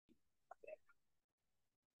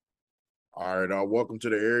All right, welcome to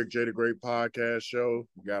the Eric J. the Great podcast show.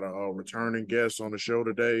 We got a returning guest on the show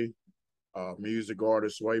today, music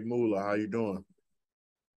artist Swayy Mula. How you doing?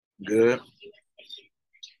 Good.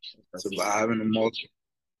 Surviving the multi.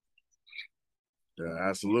 Yeah,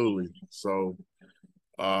 absolutely. So,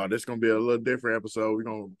 this gonna be a little different episode. We're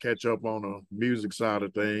gonna catch up on the music side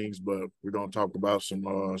of things, but we're gonna talk about some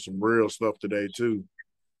real stuff today too.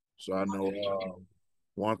 So I know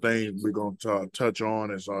one thing we're gonna touch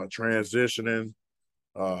on is transitioning,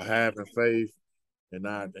 having faith, and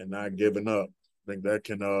not giving up. I think that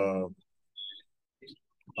can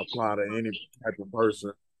apply to any type of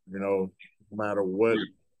person, no matter what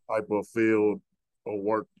type of field or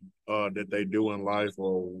work that they do in life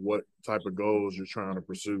or what type of goals you're trying to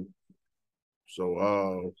pursue.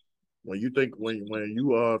 So when you think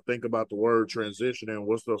about the word transitioning,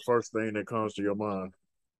 what's the first thing that comes to your mind?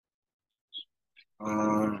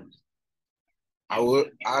 Um,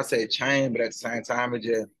 I say change, but at the same time, it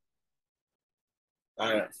just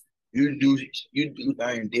like you do you do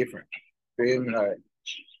things different. Feel me? Like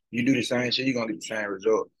you do the same shit, you're gonna get the same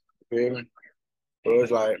result. Feel me? So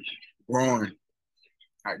it's like growing,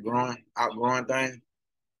 outgrowing things,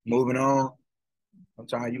 moving on.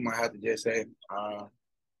 Sometimes you might have to just say,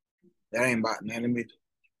 that ain't about nothing to me.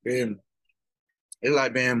 Feel me? It's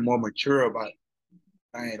like being more mature about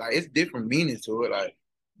things. Like it's different meanings to it. Like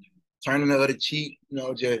turning the other cheek,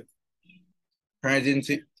 just transition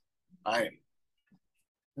to like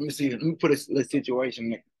let me see. Let me put a little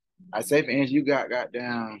situation. I say, for instance, you got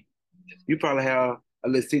down. You probably have a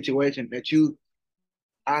little situation that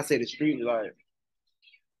I say the street like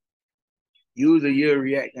usually you're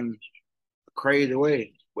reacting a crazy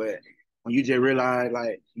way, but when you just realize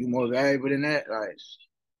like you more valuable than that, like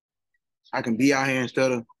I can be out here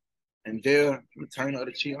instead of in jail, I'm turn the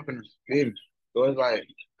other cheek. I'm gonna feel me. So it's like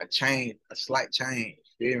a change, a slight change.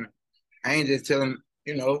 Feel me? I ain't just telling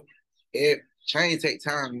it change take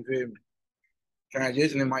time. You feel me?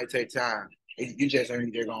 Transitioning might take time. You just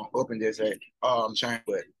ain't just gonna up and just say, "Oh, I'm trying,"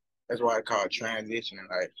 but that's why I call it transitioning.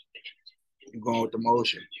 Like you going with the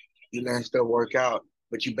motion, you letting stuff work out,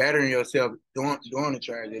 but you bettering yourself doing the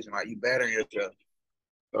transition. Like you bettering yourself.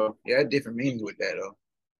 So yeah, different meanings with that though.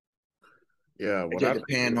 Yeah, It what just I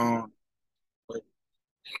depends on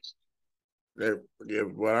yeah,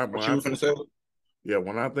 what I when what you I were think gonna say. yeah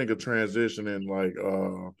when I think of transitioning, like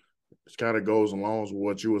it kind of goes along with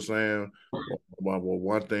what you were saying. Well,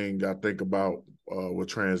 one thing I think about with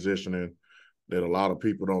transitioning that a lot of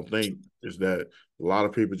people don't think is that a lot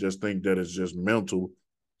of people just think that it's just mental,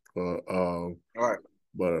 uh, uh, All right.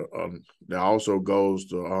 but that also goes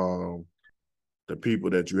to the people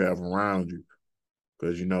that you have around you.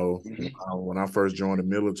 Because Mm-hmm. when I first joined the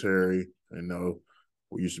military,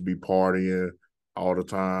 we used to be partying all the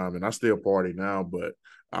time, and I still party now, but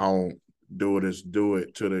I don't do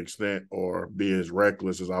it to the extent or be as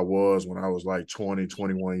reckless as I was when I was like 20,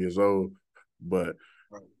 21 years old. But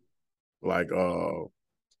like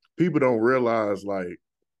people don't realize like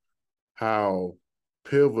how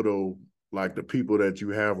pivotal like the people that you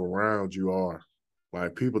have around you are.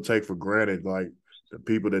 Like people take for granted like the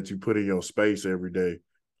people that you put in your space every day.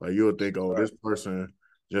 Like you'll think, oh, Right. this person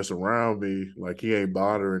just around me, like he ain't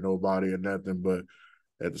bothering nobody or nothing. But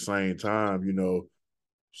at the same time,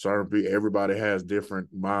 certain people, everybody has different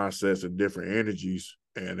mindsets and different energies.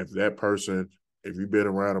 And if you've been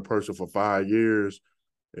around a person for 5 years,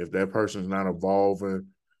 if that person's not evolving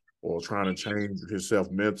or trying to change himself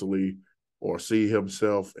mentally or see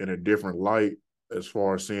himself in a different light as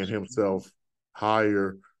far as seeing himself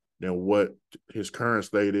higher than what his current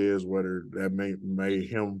state is, whether that may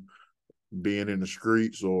him being in the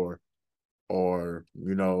streets or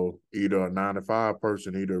either a 9 to 5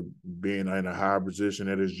 person, either being in a higher position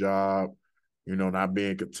at his job, not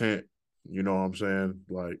being content. You know what I'm saying?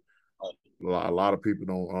 Like a lot of people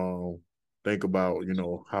don't think about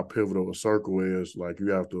how pivotal a circle is. Like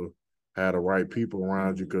you have to have the right people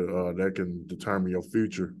around you that can determine your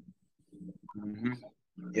future. Mm-hmm.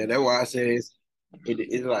 Yeah, that's why I say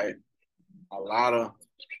it's like a lot of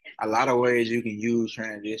a lot of ways you can use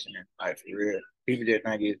transitioning. Like for real, people just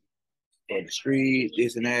think it's for the streets,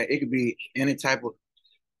 this and that. It could be any type of,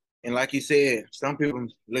 and like you said, some people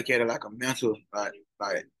look at it like a mental, like,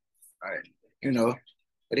 like you know,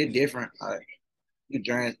 but it's different. Like you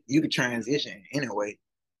can transition anyway.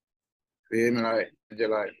 Feel me? Like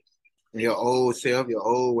just like your old self, your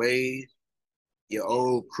old ways, your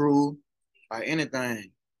old crew, like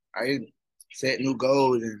anything. I set new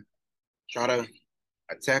goals and try to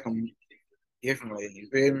attack them differently. You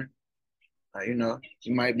feel me? Like,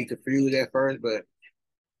 you might be confused at first, but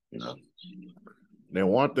you know, Now,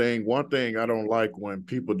 one thing I don't like when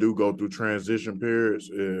people do go through transition periods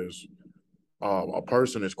is a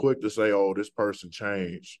person is quick to say, "Oh, this person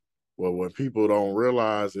changed." Well, what people don't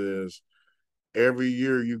realize is every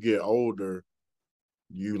year you get older,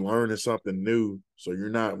 you learning something new. So you're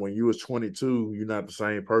not when you was 22, you're not the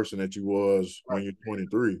same person that you was when you're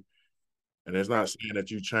 23. And it's not saying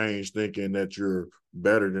that you change thinking that you're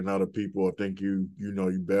better than other people or think you know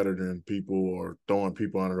you better than people or throwing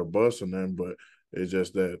people under the bus and them, but it's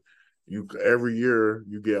just that you every year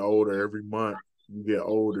you get older, every month you get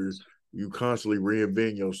older, you constantly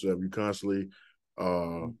reinvent yourself. You constantly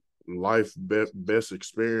uh best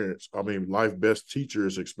experience. I mean life best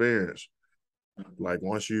teachers experience. Like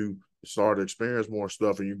once you start to experience more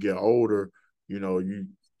stuff and you get older, you know, you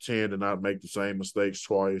tend to not make the same mistakes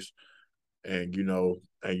twice and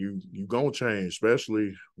and you gonna change,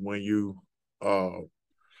 especially when you uh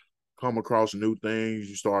come across new things,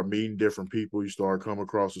 you start meeting different people, you start coming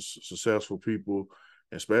across successful people,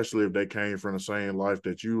 especially if they came from the same life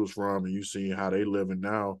that you was from and you seeing how they living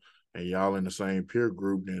now and y'all in the same peer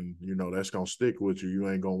group, then that's gonna stick with you. You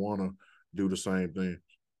ain't gonna wanna do the same thing.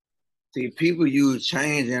 See, people use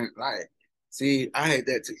change and like, see, I hate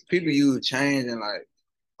that too. People use change and like,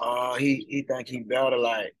 oh, he think he better.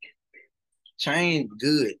 Like, change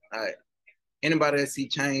good. Like, anybody that see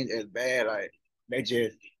change as bad, like, they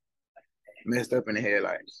just messed up in the head.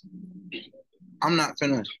 Like, I'm not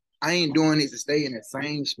finna. I ain't doing this to stay in the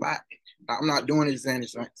same spot. Like, I'm not doing this in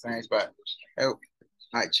the same spot.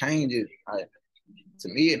 Like, change is like to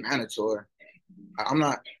me, it's mandatory. I'm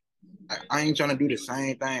not. I ain't trying to do the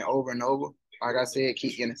same thing over and over. Like I said,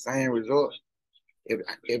 keep getting the same results. If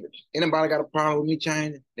anybody got a problem with me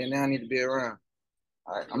changing, then they don't need to be around.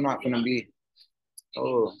 I'm not gonna be.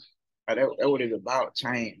 Oh, that what it's about.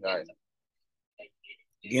 Change, like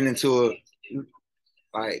getting into a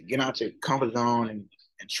like getting out your comfort zone and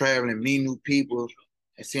traveling, meet new people,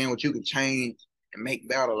 and seeing what you can change and make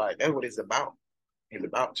better. Like that's what it's about. It's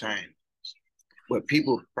about change. But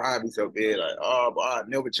people probably so big, like, oh, but I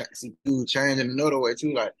never change. See, people change in another way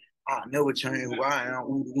too, like, I never change who I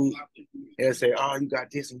am. They'll say, oh, you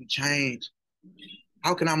got this and you change.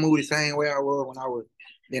 How can I move the same way I was when I was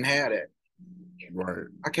didn't have that? Right.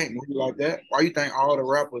 I can't move like that. Why you think all the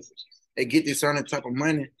rappers they get this certain type of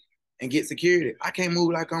money and get security? I can't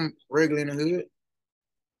move like I'm regular in the hood.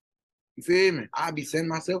 You feel me? I'd be setting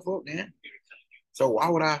myself up then. So why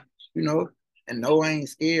would I, you know, and no, I ain't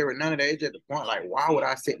scared or none of that. It's just the point, like, why would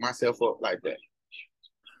I set myself up like that?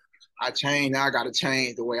 I changed, now I gotta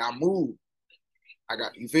change the way I move.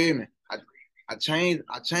 You feel me? I changed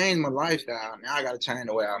my lifestyle. Now I gotta change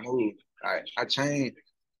the way I move. I changed,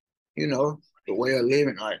 the way of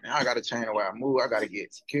living. Like now I gotta change the way I move. I gotta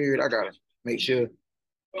get secured. I gotta make sure,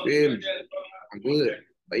 feel me? I'm good.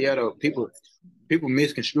 But yeah, though, people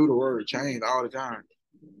misconstrue the word change all the time.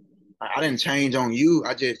 I didn't change on you.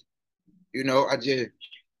 You know, I just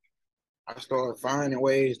I started finding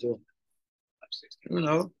ways to, you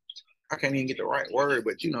know, I can't even get the right word,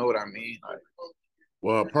 but you know what I mean. Like,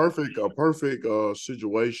 Well, a perfect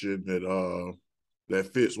situation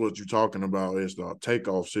that fits what you're talking about is the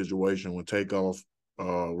takeoff situation when takeoff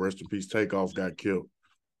rest in peace takeoff got killed.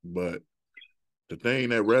 But the thing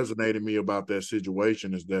that resonated me about that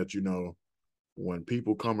situation is that when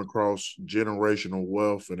people come across generational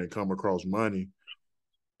wealth and they come across money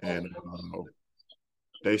and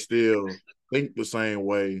they still think the same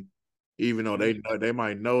way, even though they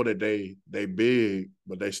might know that they big,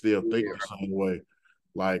 but they still think yeah, the same way.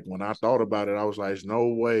 Like when I thought about it, I was like, "There's no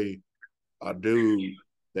way a dude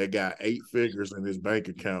that got 8 figures in his bank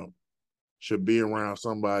account should be around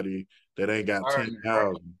somebody that ain't got right.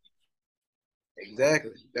 10,000."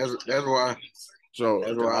 Exactly. That's why So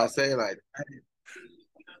that's why I say like,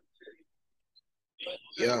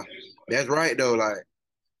 yeah, that's right though. Like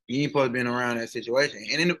you ain't supposed to be around that situation.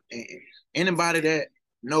 And anybody that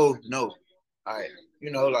know, like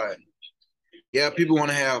like yeah, people want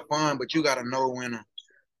to have fun, but you gotta know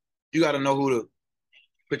you gotta know who to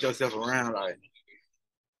put yourself around. Like,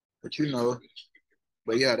 but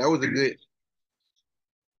but yeah, that was a good.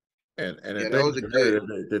 and Yeah, that was a good.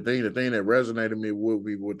 the thing that resonated me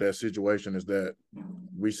with that situation is that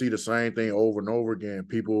we see the same thing over and over again.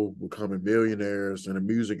 People becoming millionaires in the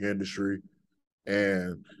music industry,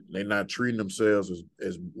 and they're not treating themselves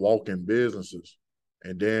as walking businesses.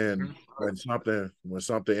 And then when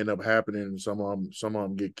something end up happening, and some of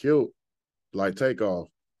them get killed, like Takeoff,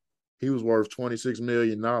 he was worth $26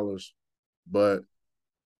 million, but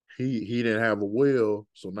he didn't have a will,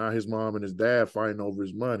 so now his mom and his dad fighting over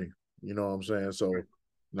his money. You know what I'm saying? So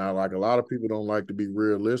now, like a lot of people don't like to be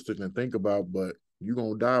realistic and think about, but you're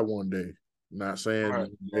gonna die one day. Not saying Right,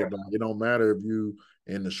 right, it don't matter if you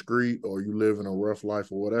in the street or you live in a rough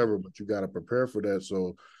life or whatever, but you got to prepare for that.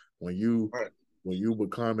 So when you right. when you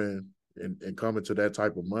becoming and coming to that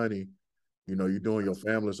type of money, you know, you're doing your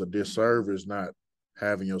families a disservice not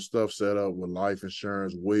having your stuff set up with life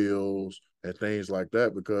insurance, wills, and things like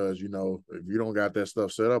that. Because you know, if you don't got that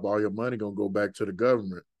stuff set up, all your money gonna go back to the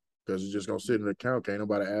government because it's just gonna sit in the account. Can't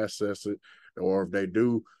nobody access it, or if they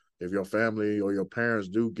do, if your family or your parents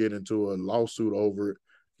do get into a lawsuit over it,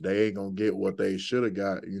 they ain't gonna get what they should have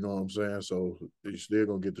got. You know what I'm saying? So they still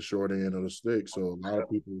gonna get the short end of the stick. So a lot of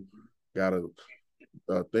people gotta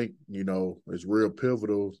think, you know, it's real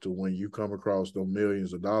pivotal to when you come across the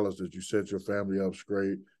millions of dollars that you set your family up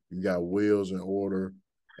straight. You got wills in order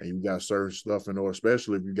and you got certain stuff in order,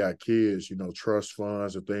 especially if you got kids, you know, trust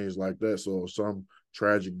funds and things like that. So if some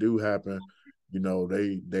tragic do happen, you know,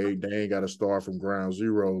 they ain't got to start from ground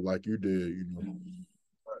zero like you did, you know.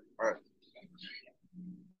 Right.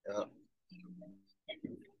 Yeah.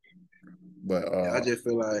 But Yeah, I just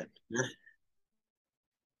feel like,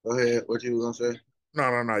 go ahead, what you was gonna say?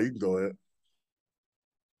 no, you can go ahead.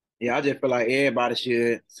 Yeah, I just feel like everybody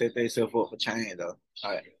should set themselves up for change though.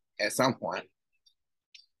 Like at some point.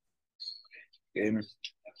 You know?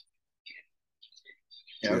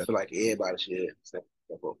 Yeah, I Yeah. feel like everybody should set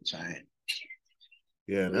themselves up for change.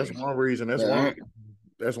 Yeah, and You that's know? one reason. But,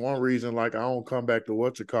 That's one reason. Like I don't come back to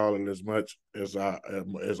what you call it as much as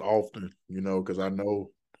often, you know, because I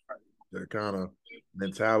know the kind of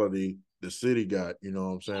mentality the city got. You know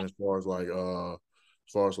what I'm saying? As far as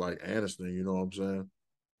like Aniston, you know what I'm saying?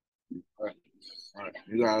 right, right.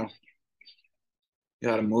 You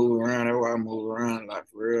gotta move around. That's why I move around like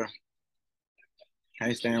for real.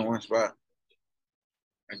 Can't stay in one spot.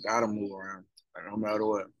 I gotta move around. Like, no matter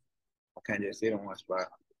what. I can't just sit in one spot.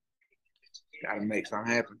 Gotta make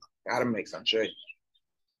something happen. Gotta make something shake.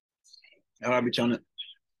 And I be trying to,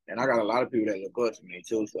 and I got a lot of people that look up to me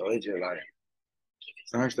too. So it's just like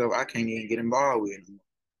some stuff I can't even get involved with anymore.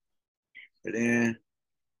 But then,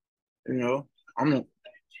 you know, I'm the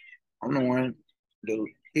I'm the one the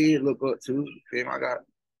kids look up to. Feel me? I got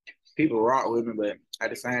people rock with me, but at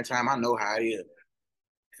the same time, I know how it is.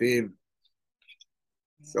 Feel me?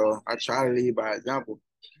 So I try to lead by example.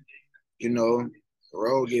 You know, the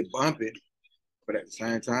road get bumpy, but at the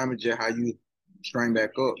same time, it's just how you string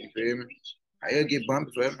back up. You feel me? I get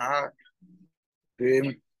bumpy for every hard. Feel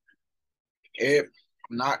me? If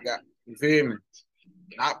I'm not got, you feel me?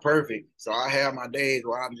 Not perfect. So I have my days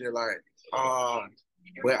where I'm just like, oh,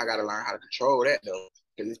 but I gotta learn how to control that though,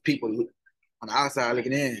 because it's people on the outside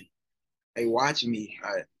looking in. They watching me.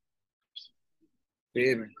 Like,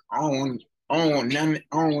 feel me? I don't want nothing.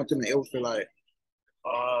 I don't want them to ever feel like,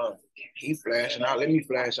 he flashing out. Let me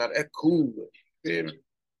flash out. That's cool. But, feel me?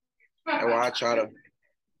 That's why I try to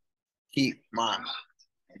keep my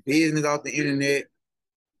business off the internet,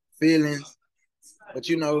 feelings. But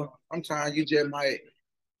you know, sometimes you just might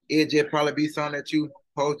it just probably be something that you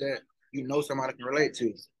post that you know somebody can relate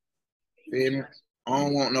to. Feel me? I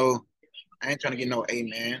don't want no. I ain't trying to get no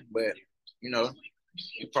amen, but you know,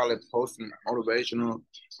 you probably post some motivational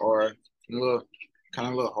or some little kind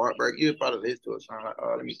of little heartbreak. You probably listen to it, something like,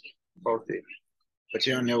 oh, let me post it. But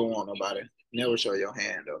you don't never want nobody. Never show your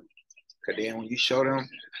hand though, cause then when you show them,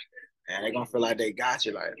 and they gonna feel like they got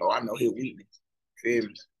you. Like, oh, I know his weakness. Feel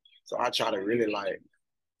me? So I try to really like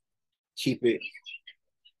keep it,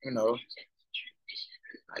 you know,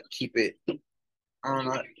 like keep it I don't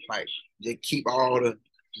know, like just keep all the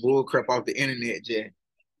bull crap off the internet. Just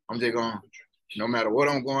I'm just going, no matter what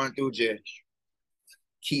I'm going through, just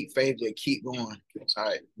keep faith, just keep going. All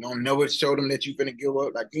right, don't never show them that you finna give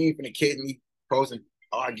up. Like you ain't finna catch me posting,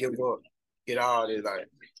 oh I give up, get all this. Like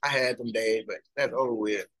I had them days, but that's over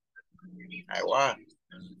with. Like why?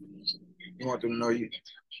 You want them to know you,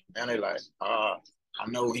 and they like, I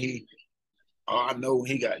know he. Oh, I know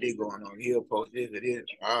he got this going on. He'll post this or this.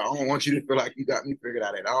 I don't want you to feel like you got me figured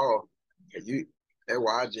out at all. Cause you, that's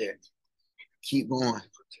why I just keep going.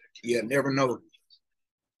 You'll never know.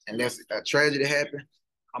 Unless a tragedy happen,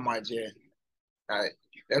 I might just like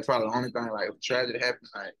that's probably the only thing. Like if a tragedy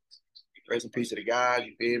happens, like rest in peace to the guys,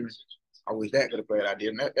 you feel me? I wish that could have played out there.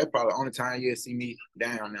 And that's probably the only time you'll see me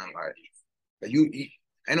down now. Like you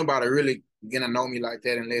ain't nobody really gonna know me like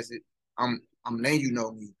that unless I'm letting you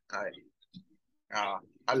know me. Like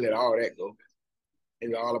I let all that go.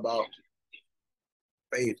 It's all about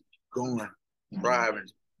faith, going, driving,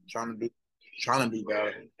 trying to do trying to be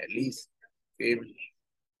better, at least. Feel me?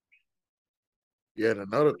 Yeah, and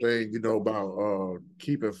another thing, you know, about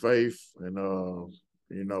keeping faith and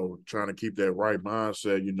you know, trying to keep that right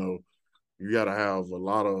mindset, you know, you gotta have a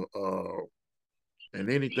lot of And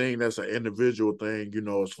anything that's an individual thing,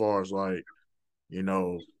 as far as like, you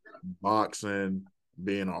know, boxing,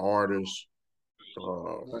 being an artist,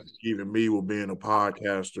 uh, even me with being a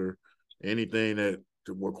podcaster, anything that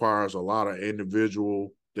requires a lot of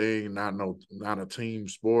individual thing, not a team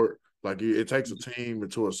sport. Like it takes a team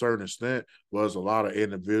to a certain extent, but there's a lot of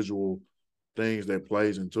individual things that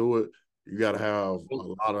plays into it. You got to have a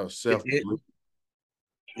lot of self.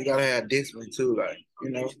 You gotta have discipline too, like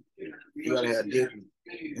you gotta have discipline.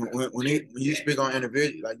 When you speak on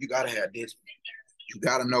individual, like you gotta have discipline. You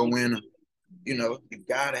gotta know when, you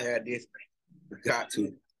gotta have discipline. You got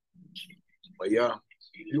to. But yeah,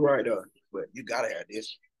 you're right though. But you gotta have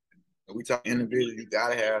discipline. When we talk individual, you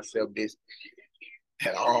gotta have self discipline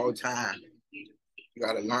at all times. You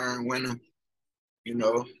gotta learn when to,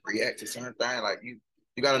 react to certain things. Like you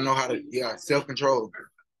gotta know how to, self control.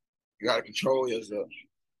 You gotta control yourself.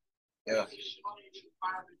 Yeah.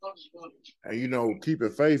 And keeping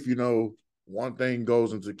faith, one thing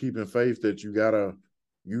goes into keeping faith that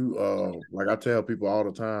like I tell people all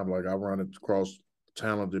the time, like I run across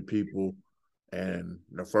talented people, and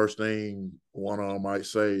the first thing one of them might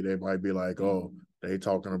say, they might be like, "Oh, they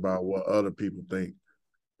talking about what other people think,"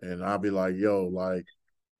 and I'll be like, "Yo, like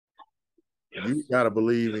you got to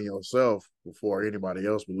believe in yourself before anybody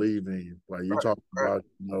else believe in you. Like you talking about,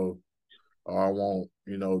 oh, I want,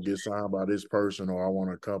 get signed by this person, or I want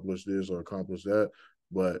to accomplish this or accomplish that.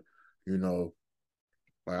 But, you know,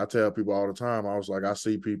 like I tell people all the time, I was like, I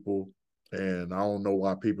see people and I don't know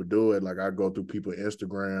why people do it. Like I go through people's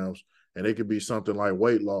Instagrams and it could be something like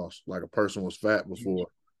weight loss, like a person was fat before.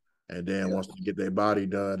 And then once they get their body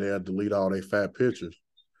done, they'll delete all their fat pictures.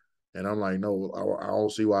 And I'm like, no, I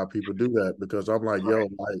don't see why people do that, because I'm like, if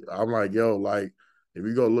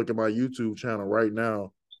you go look at my YouTube channel right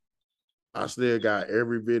now, I still got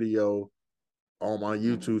every video on my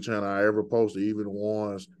YouTube channel I ever posted, even the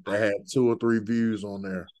ones that had 2 or 3 views on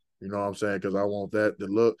there. You know what I'm saying? Because I want that to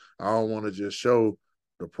look. I don't want to just show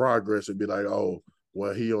the progress and be like, oh,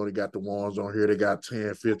 well, he only got the ones on here that got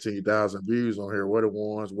 10, 15,000 views on here. What the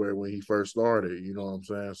ones where when he first started? You know what I'm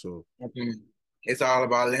saying? So it's all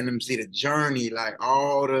about letting them see the journey, like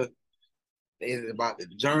it's about the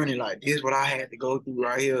journey. Like this is what I had to go through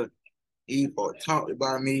right here. People talked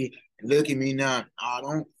about me. Look at me now. I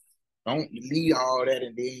don't delete all that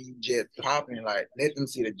and then you just popping. Like let them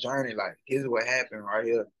see the journey. Like here's what happened right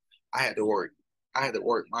here. I had to work. I had to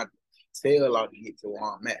work my tail off to get to where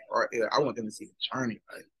I'm at right here. I want them to see the journey.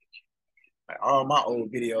 Like all my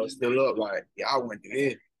old videos still up. Like yeah, I went through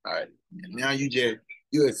this. Like and now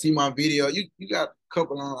you'll see my video. You got a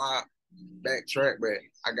couple on our backtrack, but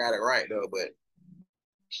I got it right though. But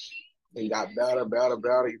you got better.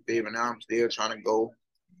 You feel me? Now I'm still trying to go.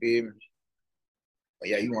 You feel me? But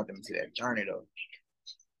yeah, you want them to see that journey though.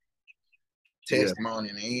 Testimony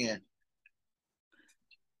in the end.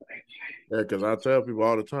 Yeah, because I tell people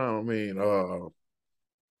all the time, I mean,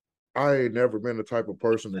 I ain't never been the type of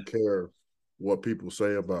person to care what people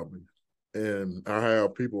say about me. And I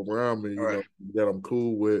have people around me, that I'm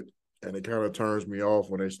cool with, and it kind of turns me off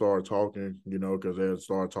when they start talking, because they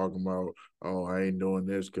start talking about, oh, I ain't doing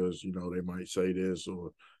this because, they might say this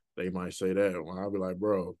or they might say that. Well, I'll be like,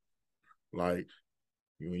 bro, like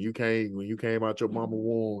when you came out your mama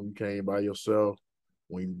womb, you came by yourself.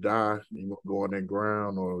 When you die, you gonna go in that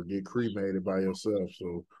ground or get cremated by yourself.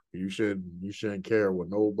 So you shouldn't care what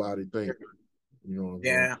nobody think. You know what I'm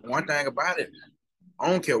saying? One thing about it, I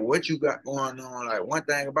don't care what you got going on. Like one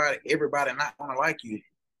thing about it, everybody not gonna like you,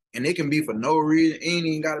 and it can be for no reason. It ain't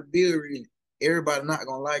even gotta be a reason. Everybody not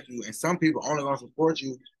gonna like you, and some people only gonna support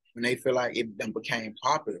you when they feel like it then became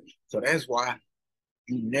popular. So that's why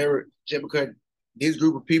you never just because this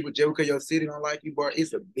group of people, just because your city don't like you, but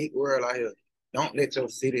it's a big world out here. Don't let your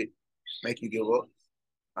city make you give up.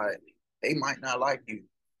 Like they might not like you,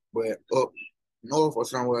 but up north or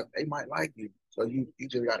somewhere, they might like you. So you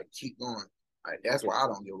just gotta keep going. Like that's why I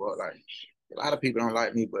don't give up. Like a lot of people don't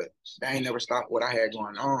like me, but they ain't never stopped what I had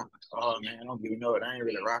going on. Oh man, I don't even know it. They ain't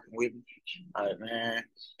really rocking with me. Like man,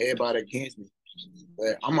 everybody against me.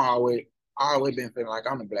 But I always been feeling like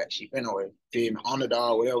I'm the black sheep anyway. Feel me,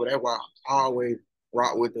 underdog, whatever. That's why I always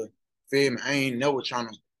rock with the feel me. I ain't never trying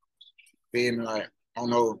to feel me like I don't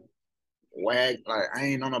know wag. Like I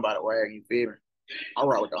ain't know nobody wag. You feel me? I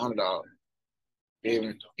rock with the underdog. Feel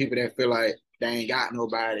me? People that feel like they ain't got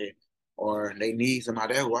nobody or they need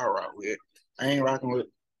somebody. That's who I rock with. I ain't rocking with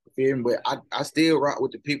feel me, but I still rock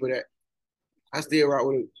with the people that I still rock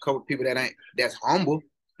with a couple people that's humble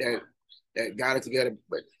that got it together,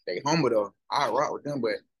 but they humble though. I rock with them,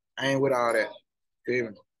 but I ain't with all that. Feel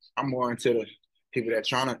me? I'm more into the people that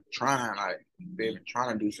trying like feel me,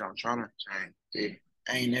 trying to do something, trying to change. Feel me?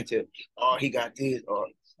 I ain't into, oh, he got this, or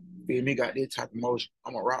feel me, got this type of motion.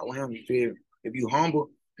 I'm gonna rock with him, you feel me? If you humble,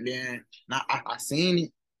 then now I seen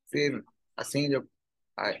it, feel me? I seen the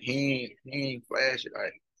like he ain't flashy,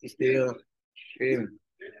 like he still feel me?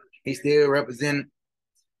 He still representing,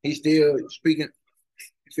 he still speaking,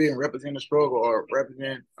 feel me, represent the struggle or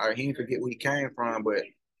represent he ain't forget where he came from, but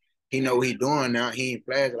he know what he doing now. He ain't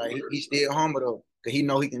flashy, like he still humble though. Cause he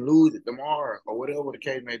know he can lose it tomorrow or whatever the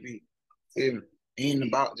case may be. Feel me? He ain't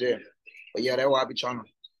about jail. But yeah, that's why I be trying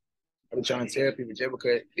to tell people just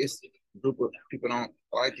because this group of people don't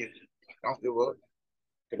like it, don't give up.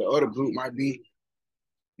 Cause the other group might be,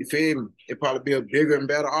 you feel me? It probably be a bigger and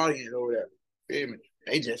better audience over there. Feel me?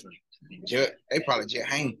 They just they probably just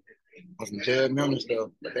hang on some judgmental stuff,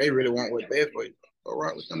 but they really want what's best for you. Go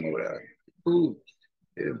right with them over there. Cool.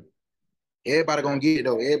 Yeah. Everybody gonna get it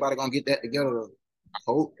though. Everybody gonna get that together though. I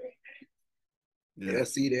hope Yeah. they'll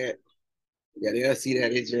see that. Yeah, they'll see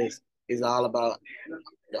that it's all about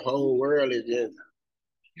the whole world is just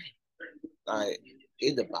like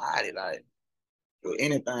it's divided. Like with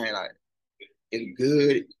anything, like it's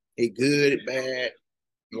good, bad,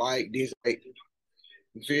 like this, like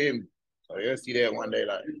you feel me? So they'll see that one day,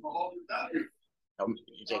 like you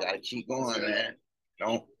just gotta keep going, man.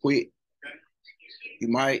 Don't quit. You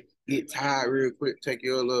might get tired real quick, take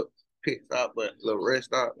your little pit stop, but little rest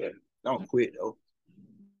stop, but don't quit though.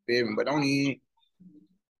 Feel me? But don't even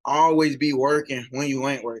always be working when you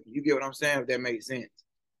ain't working. You get what I'm saying? If that makes sense.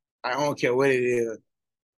 I don't care what it is.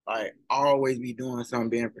 Like always be doing something,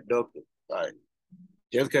 being productive. Like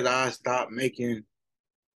just because I stopped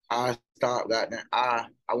goddamn, I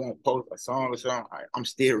won't post a song or something. I'm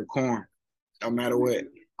still recording, no matter what.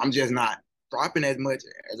 I'm just not dropping as much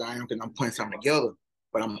as I am because I'm putting something together.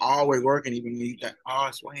 But I'm always working, even when you think, oh,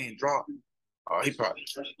 Swayy ain't dropped. Oh, he probably,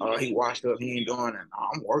 he washed up, he ain't doing it. No,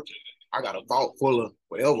 I'm working. I got a vault full of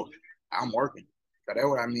whatever. I'm working. So that's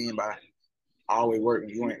what I mean by always working.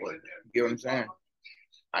 You ain't working. You get what I'm saying?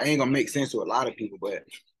 I ain't gonna make sense to a lot of people, but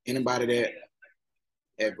anybody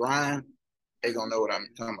that grind, they gonna know what I'm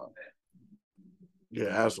talking about. Yeah,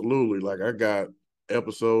 absolutely. Like I got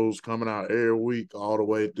episodes coming out every week all the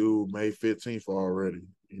way through May 15th already.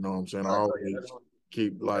 You know what I'm saying? I always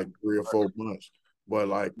keep like 3 or 4 months. But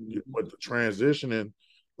like with the transitioning,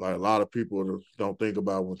 like a lot of people don't think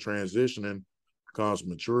about when transitioning comes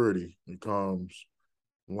maturity. It comes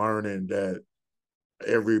learning that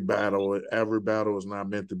every battle is not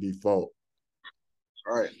meant to be fought.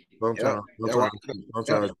 All right. Sometimes, That's why. sometimes,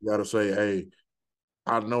 sometimes you gotta say, hey,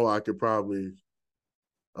 I know I could probably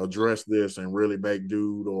address this and really make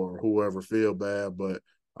dude or whoever feel bad, but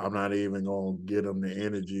I'm not even gonna get them the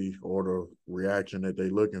energy or the reaction that they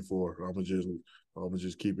looking for. I'm gonna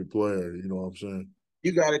just keep it player. You know what I'm saying?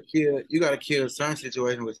 You gotta kill some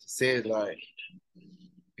situation with success, like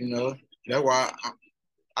you know. That's why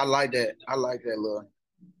I like that. I like that little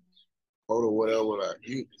quote or whatever. Like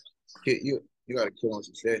you gotta kill on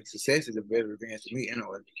success. Success is the best revenge to me,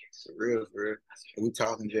 anyway. For real, for real. If we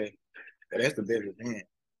talking Jay, but that's the best revenge.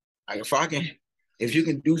 Like if you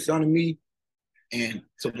can do something to me, and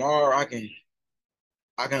tomorrow I can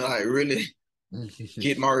like really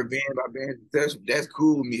get my revenge by being successful. That's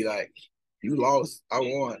cool with me. Like you lost, I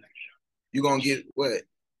won. You gonna get what?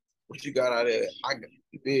 What you got out of it?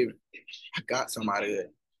 Baby, I got some out of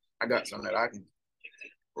it. I got something that I can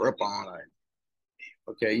rip on. Like,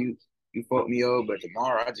 okay, you fucked me up, but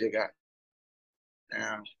tomorrow I just got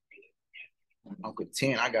down. I'm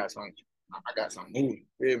content. I got some moving.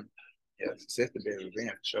 Feel me? Yeah, success the best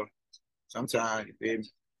revenge for sure. Sometimes you feel me?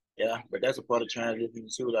 Yeah, but that's a part of transition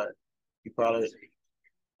too. Like you probably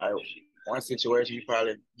like one situation you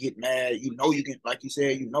probably get mad. You know you can, like you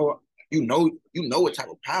said, you know what type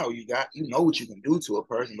of power you got. You know what you can do to a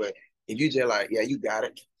person. But if you just like, yeah, you got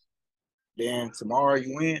it. Then tomorrow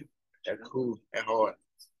you win. That's cool. That's hard.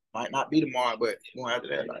 Might not be tomorrow, but going after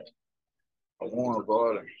that, like I won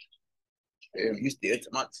regardless. Yeah, you still to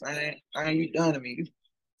my same thing you done to me. You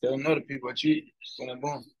telling other people that you boom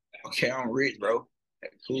boom. Okay, I'm rich, bro.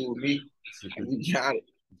 That's cool with me. And we got it.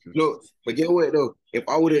 Look, but get what though? If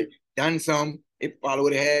I would have done something, if probably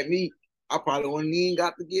would have had me, I probably wouldn't even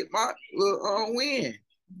got to get my little win.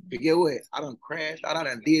 But get what? I done crashed out. I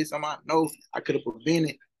done did something I know I could have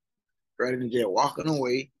prevented rather than just walking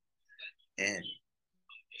away and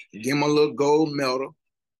get my little gold medal,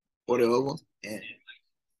 whatever. And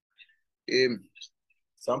um,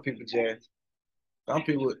 some people just, some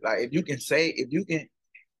people like if you can,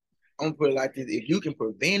 I'm gonna put it like this: if you can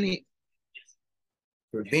prevent it,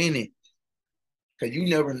 because you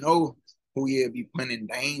never know who you'll be putting in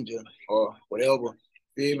danger or whatever.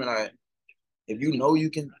 Feel me? Like If you know you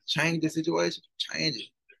can change the situation, change it.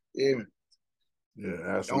 Yeah. Yeah, Don't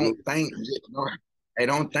absolutely. think. Hey,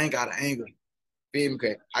 don't think out of anger. Feel me?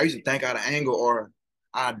 Okay. I used to think out of anger, or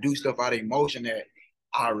I do stuff out of emotion that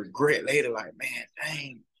I regret later. Like, man,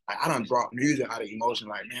 dang. Like, I done dropped music out of emotion.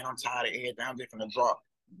 Like, man, I'm tired of everything. I'm just gonna drop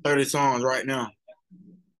 30 songs right now.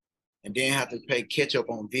 And then have to pay catch up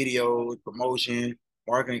on videos, promotion,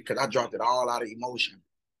 marketing, because I dropped it all out of emotion.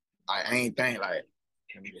 I ain't think like,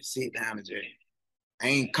 can we just sit down and just, I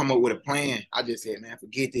ain't come up with a plan. I just said, man,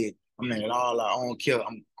 forget it. I'm in it all out. I don't care.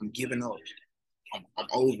 I'm giving up. I'm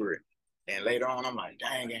over it. And later on, I'm like,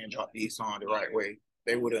 dang, I ain't dropped these songs the right way.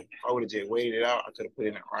 I would have just waited it out. I could have put it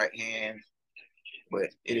in the right hands. But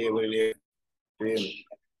it is what it is, really.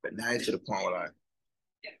 But now it's to the point where like,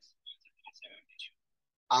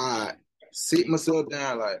 I sit myself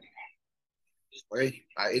down like, wait,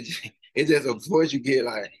 like it's just a voice you get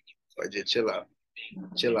like, just chill out,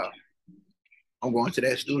 chill out. I'm going to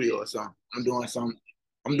that studio or something. I'm doing something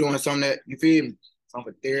that you feel me?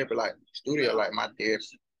 Something for therapy, like studio, like my therapy.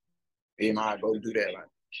 Me I go do that, like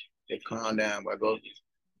just calm down, but go,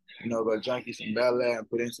 go drink you some ballet and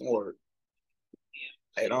put in some work.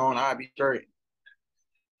 Later on, I'll be straight.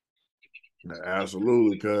 Yeah,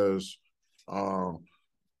 absolutely, because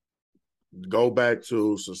go back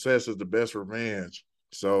to success is the best revenge.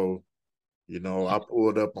 So, I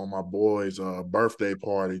pulled up on my boy's birthday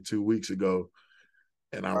party 2 weeks ago,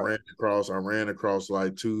 and I ran across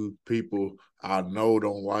like two people I know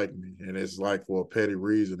don't like me, and it's like for a petty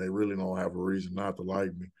reason. They really don't have a reason not to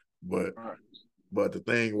like me. But Right. but the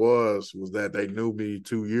thing was that they knew me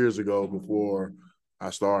 2 years ago before I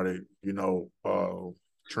started,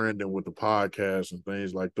 trending with the podcast and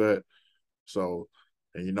things like that. So,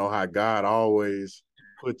 and you know how God always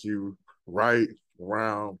put you right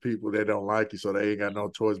around people that don't like you, so they ain't got no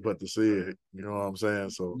choice but to see it. You know what I'm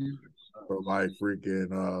saying? So like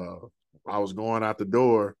freaking, I was going out the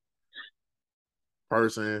door,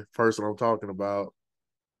 person I'm talking about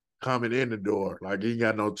coming in the door. Like you ain't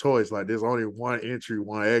got no choice. Like there's only one entry,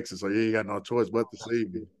 one exit, so you ain't got no choice but to see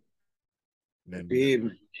me. And Feel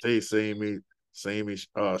me? they seen me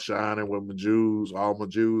shining with my jewels, all my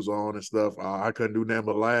jewels on and stuff. I couldn't do nothing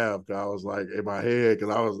but laugh. I was like in my head,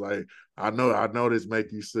 because I was like, I know this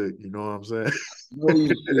make you sick. You know what I'm saying? Know you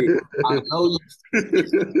sick. I know you sick.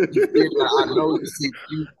 You feel me? Like, I know you sick.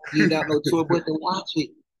 You ain't got no tour but to watch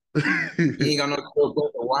it. You ain't got no tour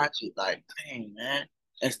but to watch it. Like, dang, man.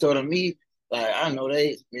 Instead of me, like I know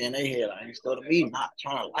they here like instead of me not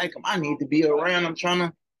trying to like him, I need to be around. I'm trying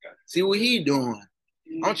to see what he doing.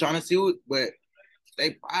 I'm trying to see what, but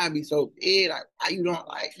they probably be so big. Like, why you don't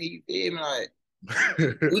like me? You feel me? Like,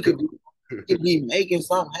 we could be making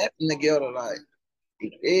something happen together. Like,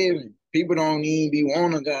 you feel me? People don't even be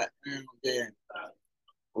wanna goddamn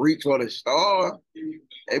reach for the star.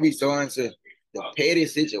 They be so into the petty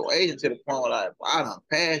situation to the point where like, well, I done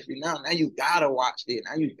passed you now. Now you gotta watch it.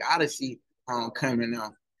 Now you gotta see how I'm coming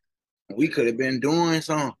now. We could have been doing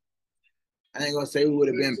something. I ain't gonna say we would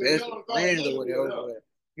have been best friends or whatever, but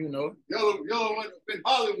Yellow went up in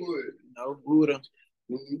Hollywood. Buddha.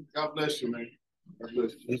 Mm-hmm. God bless you, man. God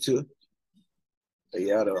bless you. You too. But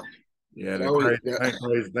yeah, though. Yeah, the So,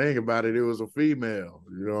 crazy thing about it, it was a female.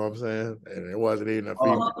 You know what I'm saying? And it wasn't even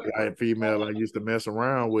a female I used to mess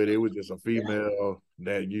around with. It was just a female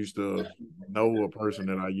that used to know a person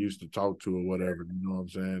that I used to talk to or whatever. You know what I'm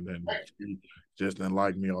saying? And she just didn't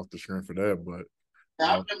like me off the strength of that. But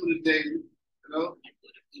I remember the day,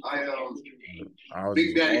 I I was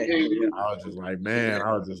Big just, Daddy came I was just like, man,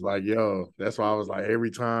 I was just like, yo. That's why I was like,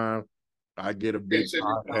 every time I get a big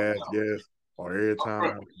podcast guest, or every time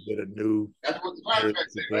I get a new thing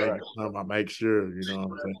to come, I make sure, you know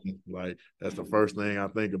what I'm saying? Like, that's the first thing I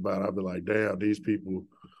think about. I'll be like, damn, these people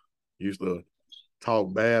used to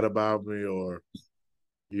talk bad about me, or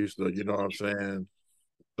used to, you know what I'm saying,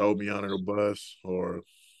 throw me under the bus, or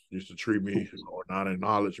used to treat me or not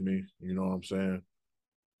acknowledge me, you know what I'm saying?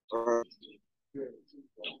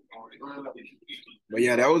 But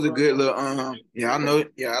yeah, that was a good little I know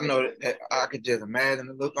that I could just imagine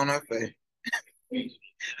the look on her face. I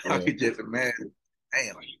Yeah. could just imagine.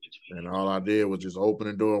 Damn. And all I did was just open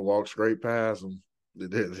the door and walk straight past them. All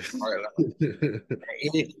right,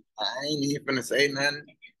 I ain't even finna say nothing.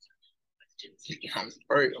 I'm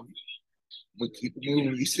sorry. I'm gonna keep it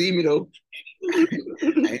moving. You see me though. I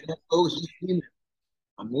ain't gonna go. You see me.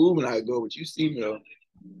 I'm moving. I go, but you see me though.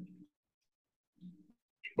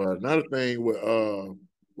 But another thing with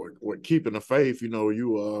keeping the faith, you're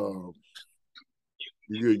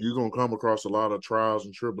gonna come across a lot of trials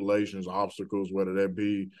and tribulations, obstacles, whether that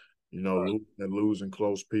be, losing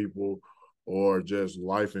close people, or just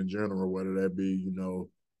life in general, whether that be, you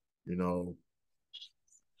know,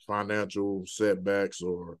 financial setbacks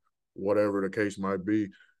or whatever the case might be.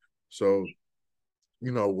 So,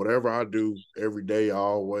 whatever I do every day, I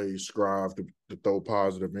always strive to throw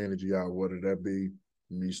positive energy out, whether that be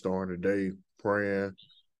me starting the day praying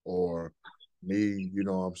or me,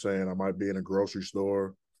 what I'm saying, I might be in a grocery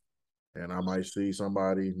store and I might see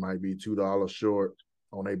somebody might be $2 short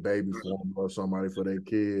on a baby formula or somebody for their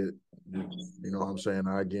kid. You know what I'm saying?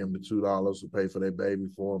 I give them the $2 to pay for their baby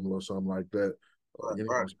formula or something like that.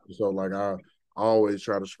 Right. So like I always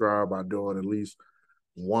try to strive by doing at least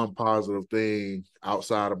one positive thing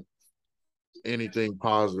outside of anything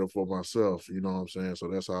positive for myself. You know what I'm saying? So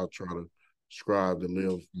that's how I try to strive to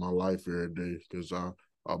live my life every day because I'm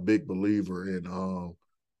a big believer in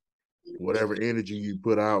whatever energy you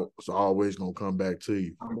put out, it's always gonna come back to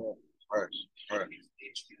you. Right. Right.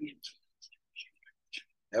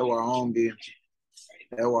 That's why I don't be.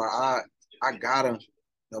 That's why I gotta,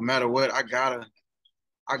 no matter what, I gotta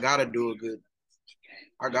do it good.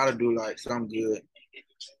 I gotta do like something good.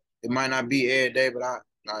 It might not be every day, but I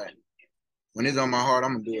like when it's on my heart,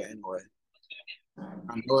 I'm gonna do it anyway.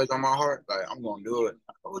 I know it's on my heart, like I'm gonna do it.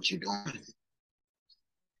 What you doing,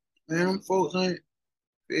 man? Them folks ain't.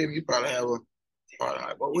 Babe, you probably have a probably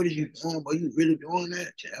like, but what are you doing? But you really doing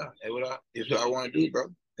that? Yeah, that's what I want to do, bro.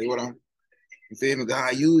 That's what I'm. You feel me?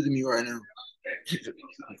 God using me right now. You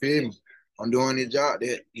feel me? I'm doing this job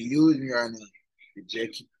that He using me right now.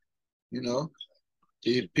 Just, you know,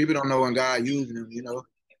 people don't know when God using them.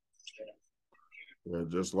 Yeah,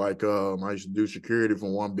 just like I used to do security for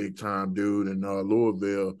one big time dude in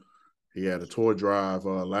Louisville. He had a toy drive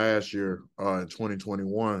last year in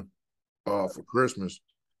 2021 for Christmas,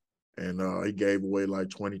 and he gave away like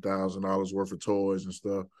 $20,000 worth of toys and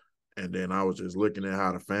stuff. And then I was just looking at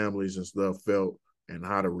how the families and stuff felt and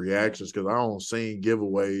how the reactions, because I don't seen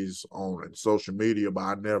giveaways on social media, but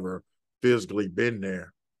I never physically been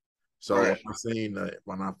there. So Right.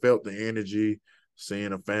 when I felt the energy,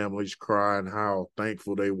 seeing the families crying, how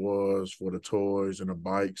thankful they was for the toys and the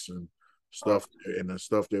bikes and Right. stuff and the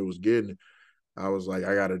stuff they was getting, I was like,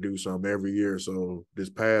 I got to do something every year. So this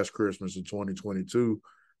past Christmas in 2022,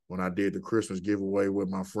 when I did the Christmas giveaway with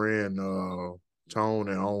my friend Tone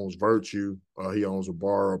that owns Virtue, he owns a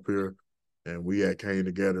bar up here, and we had came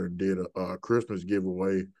together and did a Christmas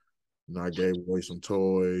giveaway. And I gave away some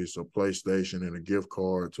toys, a PlayStation, and a gift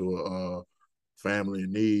card to a family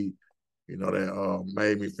in need. That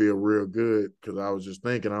made me feel real good because I was just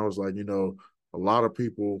thinking, I was like, a lot of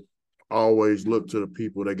people always look to the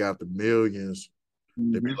people that got the millions.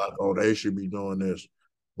 They be Mm-hmm. like, oh, they should be doing this.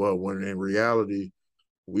 But when in reality,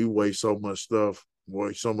 we waste so much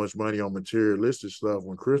money on materialistic stuff.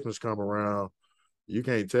 When Christmas come around, you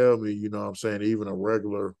can't tell me, what I'm saying, even a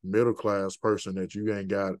regular middle class person that you ain't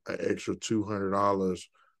got an extra $200,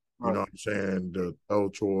 Right. what I'm saying, to throw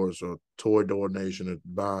towards a toy donation to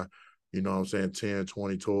buy, what I'm saying, 10,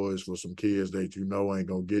 20 toys for some kids that ain't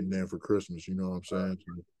gonna get in there for Christmas, you know what I'm saying?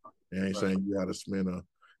 So, I ain't Right. saying you gotta spend a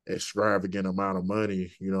extravagant amount of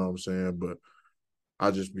money, you know what I'm saying? But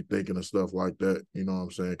I just be thinking of stuff like that, you know what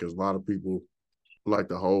I'm saying? Because a lot of people like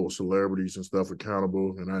to hold celebrities and stuff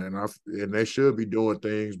accountable, and they should be doing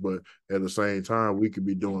things, but at the same time, we could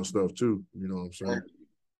be doing stuff too. You know what I'm Right. saying?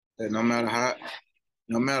 That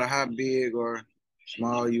no matter how big or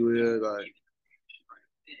small you is, like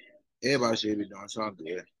everybody should be doing something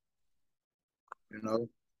good. You know,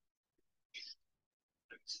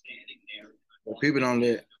 but people don't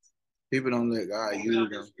let God use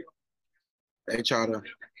them. They try to.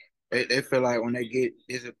 They feel like when they get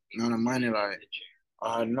this amount of money, like,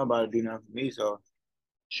 nobody do nothing for me, so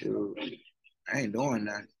shoot, I ain't doing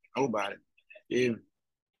that. Nobody. Yeah.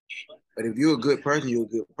 But if you're a good person, you're a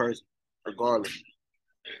good person, regardless.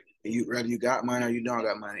 Whether you got money or you don't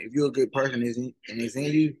got money. If you're a good person and it's in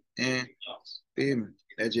you, and feel me,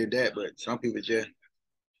 that's just that. But some people just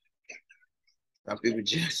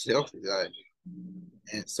selfish, like,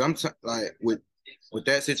 and sometimes like with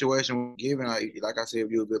that situation, giving like I said,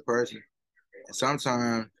 if you're a good person, and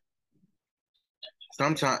sometimes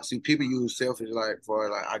see people use selfish like for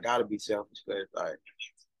like I gotta be selfish because like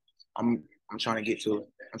I'm I'm trying to get to a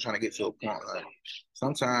point like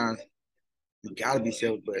sometimes you gotta be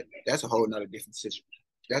selfish, but that's a whole nother different situation.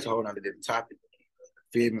 That's a whole nother different topic.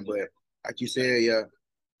 Feel me? But like you said, yeah,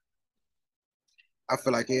 I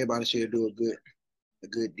feel like everybody should do a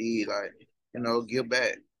good deed, like give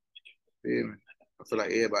back. Feel me? I feel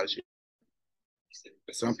like everybody should.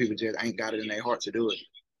 But some people just ain't got it in their heart to do it.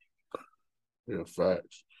 Yeah,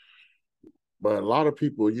 facts. But a lot of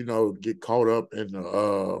people, get caught up in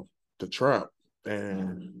the trap,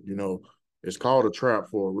 and it's called a trap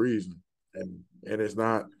for a reason, and it's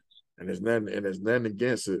not, and it's nothing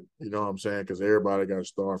against it. You know what I'm saying? Because everybody got to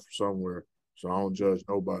start from somewhere. So I don't judge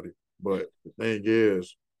nobody. But the thing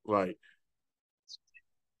is, like,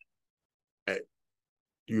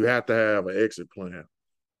 you have to have an exit plan.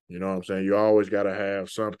 You know what I'm saying? You always got to have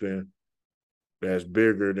something that's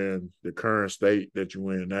bigger than the current state that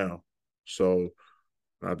you're in now. So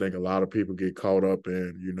I think a lot of people get caught up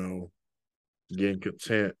in, getting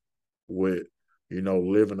content with,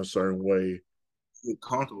 living a certain way. Get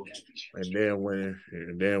comfortable. And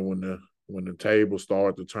then when the tables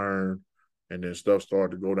start to turn and then stuff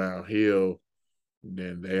start to go downhill,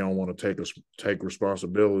 then they don't want to take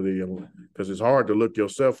responsibility, and because it's hard to look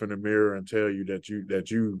yourself in the mirror and tell you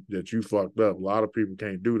that you fucked up. A lot of people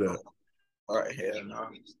can't do that. All right, hell no.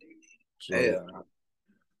 So Hell no.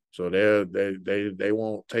 so they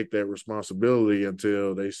won't take that responsibility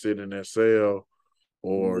until they sit in that cell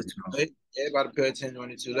When or it's too late, everybody pay attention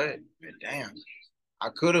when it's too late. Man, damn. I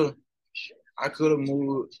could have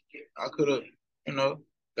moved. I could have,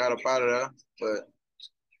 got up out of there.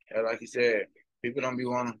 But like you said, people don't be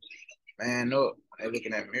wanting to man up. They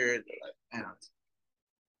looking at mirrors, they're like, damn,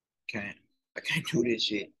 can't I can't do this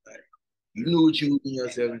shit. Like, you knew what you getting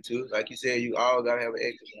yourself into. Like you said, you all gotta have an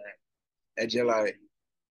exit plan. That's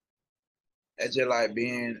just like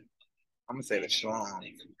being, I'm gonna say the strong.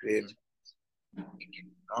 You feel me?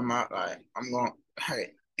 I'm not like I'm going.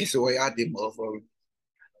 Hey, it's the way I did, motherfucker.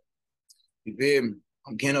 You feel me?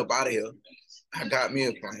 I'm getting up out of here. I got me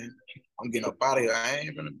a plan. I'm getting up out of here. I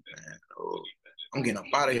ain't gonna plan. Oh, I'm getting up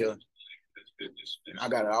out of here. And I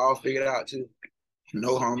got it all figured out too.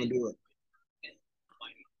 Know how I'm gonna do it.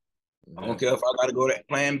 I don't care if I gotta go to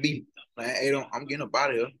plan B, plan A. I'm getting up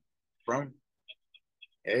out of here. From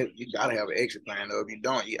you gotta have an exit plan though. If you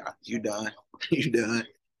don't, yeah, you done. You done.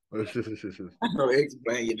 No exit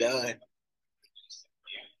plan, you done.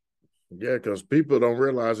 Yeah, because people don't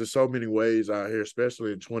realize there's so many ways out here,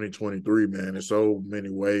 especially in 2023, man. There's so many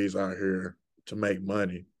ways out here to make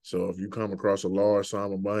money. So if you come across a large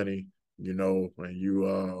sum of money, and you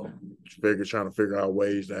trying to figure out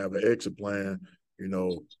ways to have an exit plan,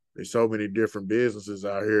 there's so many different businesses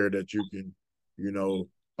out here that you can, you know,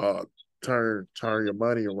 turn your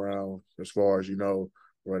money around as far as,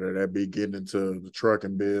 whether that be getting into the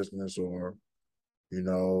trucking business or, you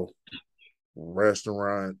know,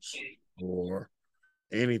 restaurants or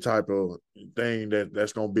any type of thing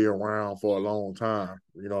that's gonna be around for a long time.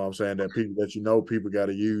 You know what I'm saying? People got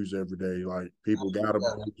to use every day. Like people got to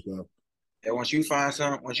move stuff. And once you find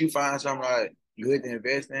something like good to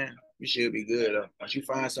invest in, you should be good. Once you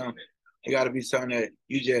find something, it got to be something that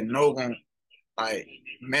you just know going like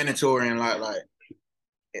mandatory and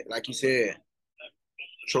like you said,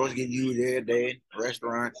 trucks get used every day,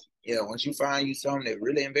 restaurants. Yeah, once you find you something that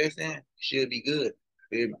really invest in, it should be good.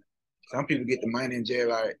 Some people get the money in jail,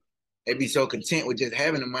 like they be so content with just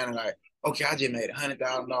having the money, like, okay, I just made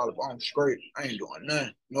 $100,000. I'm straight. I ain't doing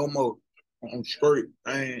nothing. No more. I'm straight.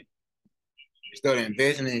 I ain't started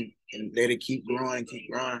investing and let it keep growing and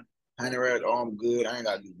keep growing. 100 oh, I'm good. I ain't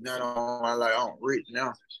got to do nothing on my life. I'm rich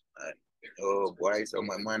now. Like, oh boy, so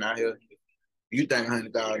much money out here. You think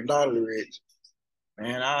 $100,000 rich?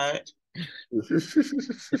 Man, all right.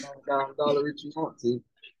 $100,000 rich you want to.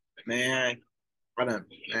 Man,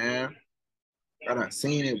 man, I done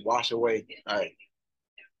seen it wash away. Like,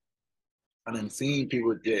 I done seen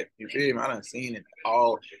people dead. You feel me? I done seen it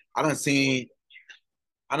all. I done seen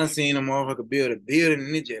I done seen a motherfucker build a building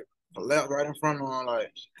and it just collapsed right in front of him.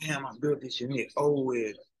 Like, damn, I built this shit and it's over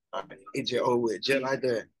with. Like, it just over with, just like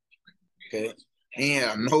that. Okay. He ain't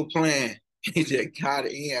have no plan. He just got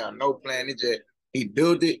it. He ain't have no plan. He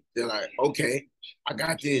built it. They're like, okay, I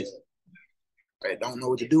got this. I don't know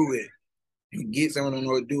what to do with it. You get someone who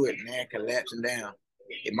know what to do it, and they're collapsing down.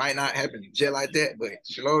 It might not happen just like that, but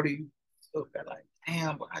slowly, look at like,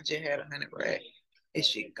 damn, but I just had 100 racks. This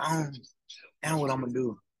shit gone. Now what I'm gonna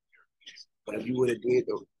do? But if you would have did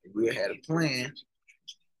though, if we had a plan,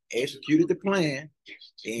 executed the plan,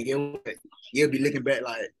 then get what? You'll be looking back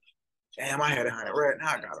like, damn, I had 100 racks. Now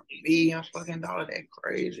I got $1 million fucking dollars. That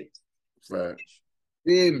crazy. Facts.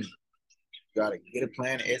 Feel me? You gotta get a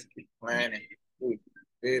plan, execute the plan, and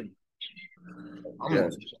feel me? Yeah.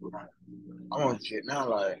 I'm on shit now.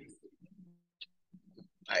 Like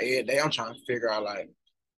every day, I'm trying to figure out like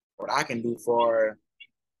what I can do for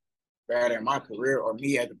better in my career or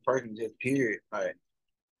me as a person, just period. Like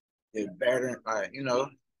it's better, like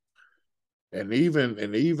And even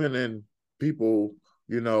in people,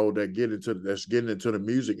 that's getting into the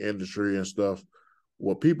music industry and stuff,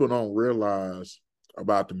 what people don't realize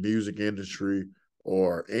about the music industry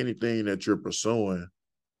or anything that you're pursuing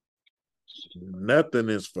Nothing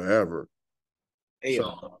is forever. So,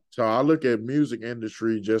 Hell so I look at music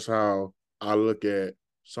industry just how I look at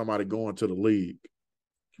somebody going to the league.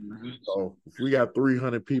 no. So if we got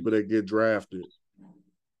 300 people that get drafted,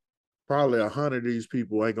 probably 100 of these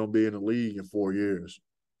people ain't gonna be in the league in 4 years.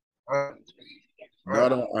 Right.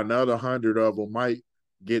 Right. Another 100 of them might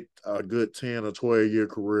get a good 10 or 12-year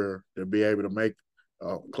career to be able to make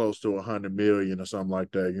close to 100 million or something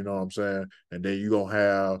like that. You know what I'm saying? And then you're gonna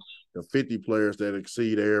have the 50 players that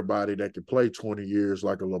exceed everybody that can play 20 years,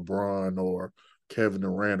 like a LeBron or Kevin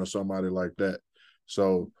Durant or somebody like that.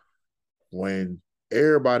 So when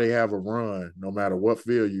everybody have a run, no matter what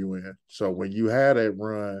field you in. So when you have that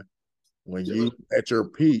run, when you at your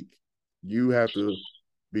peak, you have to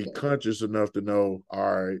be conscious enough to know,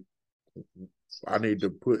 all right, I need to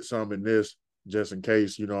put some in this just in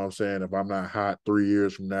case, you know what I'm saying? If I'm not hot 3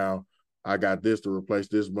 years from now, I got this to replace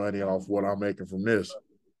this money off what I'm making from this.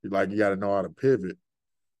 Like, you got to know how to pivot.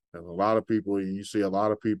 And a lot of people, you see a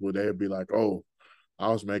lot of people, they'll be like, oh, I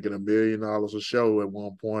was making $1 million a show at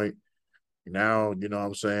one point. Now, you know what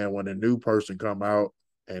I'm saying, when a new person come out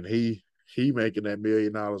and he making that $1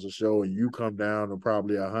 million a show and you come down to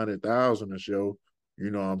probably 100,000 a show, you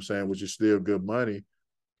know what I'm saying, which is still good money.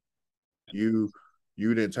 You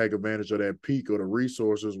you didn't take advantage of that peak or the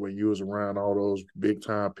resources when you was around all those big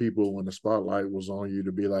time people when the spotlight was on you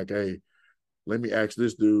to be like, hey, let me ask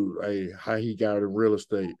this dude, hey, how he got in real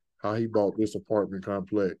estate, how he bought this apartment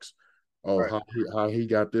complex, oh, Right. how he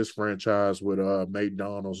got this franchise with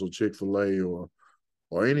McDonald's or Chick-fil-A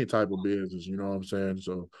or any type of business, you know what I'm saying?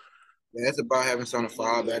 So Yeah, it's about having something to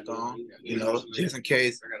fall back on, just in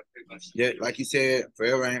case. Yeah, like you said,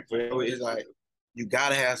 forever ain't forever. It's like you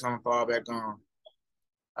gotta have something to fall back on.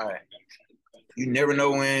 All right. You never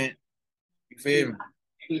know when, you feel me?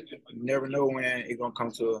 You never know when it's gonna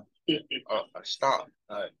come to a stop.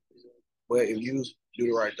 But if you do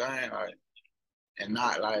the right thing, and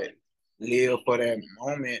not like live for that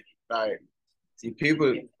moment, like see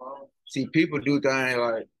people see people do things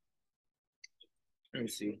like, let me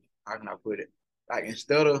see, how can I put it? Like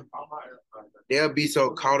instead of they'll be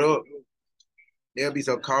so caught up, they'll be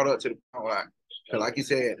so caught up to the point like, cause like you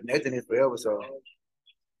said, nothing is forever. So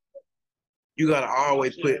you gotta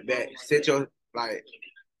always put back, like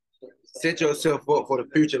set yourself up for the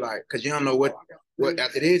future, like, cause you don't know what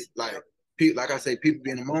after this, like I say, people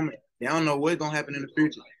be in the moment, they don't know what's gonna happen in the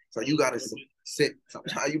future. So you gotta set.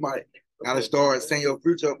 Sometimes you might gotta start setting your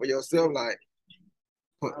future up for yourself, like,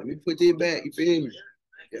 let me put this back. You feel me?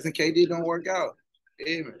 Just in case this don't work out. You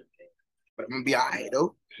feel me? But I'm gonna be all right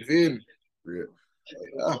though. You feel me? yeah.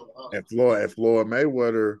 Yeah. And Floyd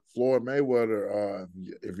Mayweather,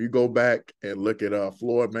 if you go back and look at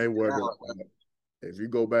Floyd Mayweather, if you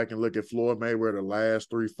go back and look at Floyd Mayweather the last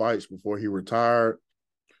three fights before he retired,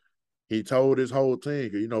 he told his whole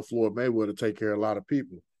team, you know, Floyd Mayweather take care of a lot of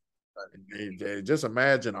people. And just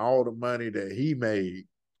imagine all the money that he made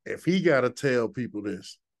if he got to tell people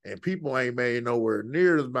this, and people ain't made nowhere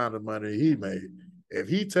near the amount of money he made. If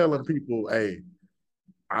he telling people, hey,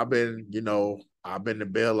 I've been the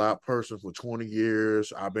bailout person for 20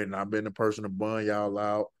 years. I've been the person to bun y'all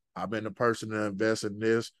out. I've been the person to invest in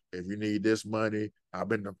this. If you need this money, I've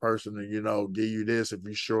been the person to, give you this if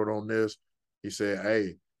you're short on this. He said,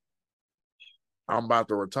 hey, I'm about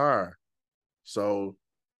to retire. So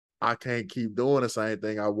I can't keep doing the same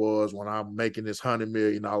thing I was when I'm making this $100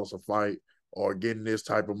 million a fight or getting this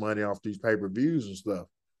type of money off these pay-per-views and stuff.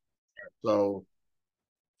 So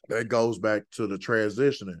that goes back to the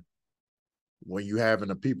transitioning when you having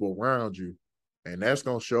the people around you. And that's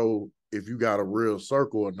going to show if you got a real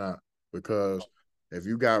circle or not. Because if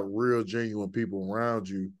you got real genuine people around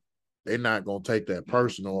you, they're not going to take that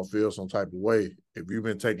personal or feel some type of way. If you've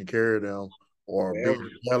been taking care of them or being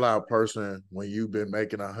a sellout person when you've been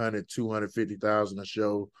making 100, 250,000 a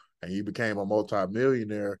show and you became a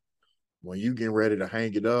multimillionaire, when you getting ready to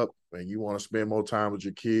hang it up and you want to spend more time with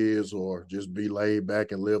your kids or just be laid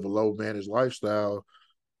back and live a low managed lifestyle,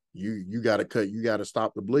 you gotta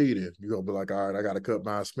stop the bleeding. You're gonna be like, all right, I gotta cut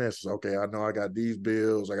my expenses. Okay, I know I got these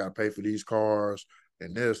bills, I gotta pay for these cars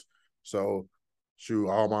and this. So shoot,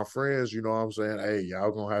 all my friends, you know what I'm saying? Hey,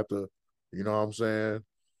 y'all gonna have to, you know what I'm saying,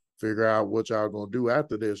 figure out what y'all gonna do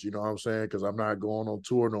after this, you know what I'm saying? Because I'm not going on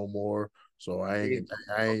tour no more. So I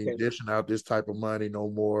ain't dishing out this type of money no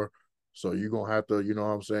more. So you're gonna have to, you know what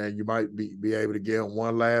I'm saying? You might be able to get them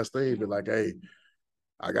one last thing, be like, hey,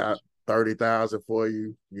 I got 30,000 for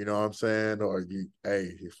you, you know what I'm saying? Or you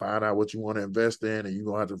find out what you want to invest in and you're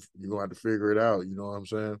gonna have to figure it out, you know what I'm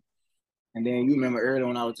saying? And then you remember earlier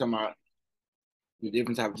when I was talking about the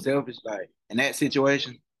different type of selfish, like in that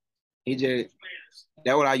situation, He just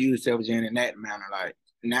that what I use selfish in that manner. Like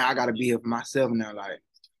now I gotta be here for myself now. Like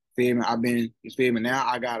feel me? You feel me? Now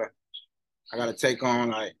I gotta take on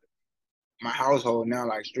like my household now,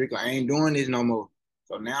 like strictly. I ain't doing this no more.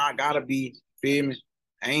 So now I gotta be, feel me?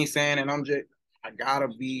 I ain't saying that I gotta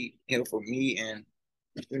be here for me and,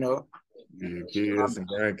 you know, Your kids and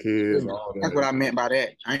grandkids, all that's that. what I meant by that.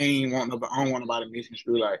 I don't want nobody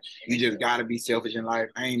misconstrue like you just gotta be selfish in life.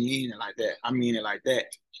 I ain't mean it like that. I mean it like that.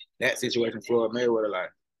 That situation for Mayweather, like,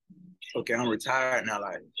 okay, I'm retired now.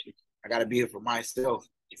 Like, I gotta be here for myself.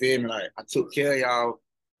 You feel me? Like, I took care of y'all.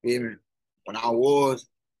 Feel me? When I was,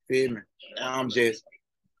 feel me? Now I'm just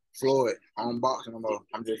Floyd. I don't box no more.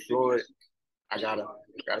 I'm just Floyd. I gotta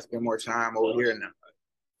spend more time over here now.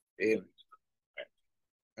 Feel me?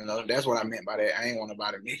 You know, that's what I meant by that. I ain't want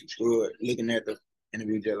nobody misconstrued looking at the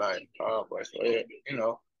interview just like, oh, boy, so yeah, you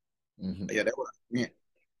know. Mm-hmm. Yeah, that's what I meant.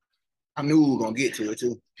 I knew we were gonna get to it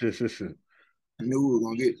too. I knew we were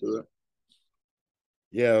gonna get to it.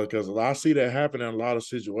 Yeah, because I see that happen in a lot of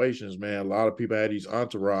situations, man. A lot of people have these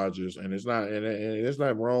entourages, and it's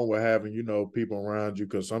not wrong with having people around you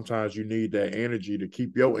because sometimes you need that energy to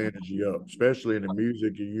keep your energy up, especially in the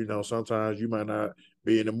music. Sometimes you might not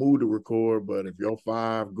be in the mood to record, but if your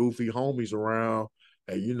five goofy homies around,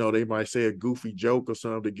 and they might say a goofy joke or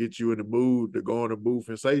something to get you in the mood to go in the booth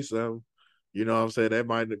and say something. You know what I'm saying? That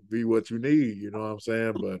might be what you need. You know what I'm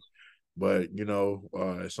saying? But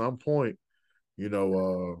at some point you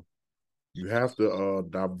have to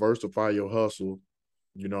diversify your hustle.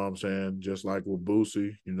 You know what I'm saying? Just like with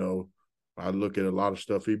Boosie, I look at a lot of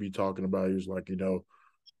stuff he be talking about. He was like,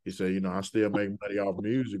 he said, I still make money off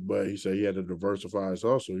music, but he said he had to diversify his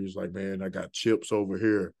hustle. He was like, man, I got chips over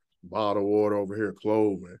here, bottled water over here,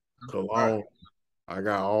 clothing, Right. cologne. I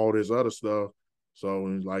got all this other stuff. So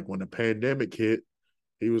like when the pandemic hit,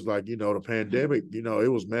 he was like, the pandemic,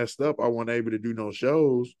 it was messed up. I wasn't able to do no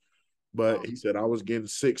shows. But he said I was getting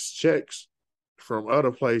 6 checks from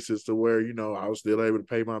other places to where, I was still able to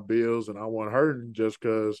pay my bills and I wasn't hurting just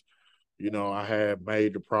because, I had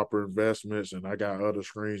made the proper investments and I got other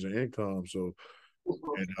streams of income. So,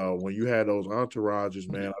 and when you had those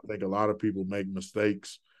entourages, man, I think a lot of people make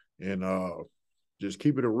mistakes and just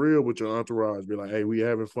keep it real with your entourage. Be like, hey, we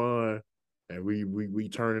having fun and we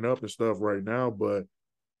turning up and stuff right now, but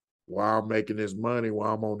while I'm making this money,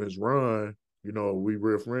 while I'm on this run, we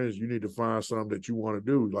real friends. You need to find something that you want to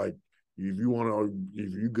do. Like if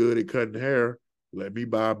you good at cutting hair, let me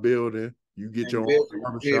buy a building. You get your And own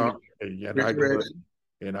barbershop,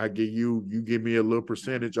 and I give you give me a little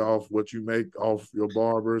percentage off what you make off your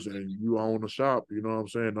barbers, and you own the shop. You know what I'm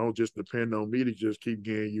saying? Don't just depend on me to just keep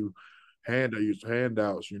getting you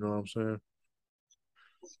handouts. You know what I'm saying?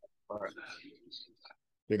 Right.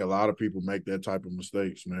 I think a lot of people make that type of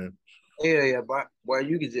mistakes, man. Yeah, but boy,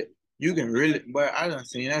 you can really, but I done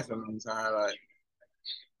seen that so many times. Like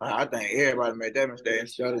I think everybody made that mistake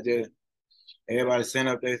instead of just everybody send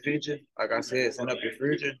up their future. Like I said, send up your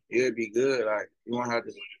future. It'll be good. Like you won't have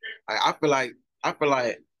to. Like I feel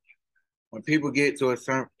like when people get to a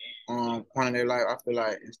certain point in their life, I feel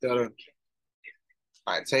like instead of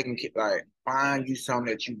like find you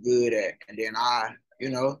something that you good at, and then I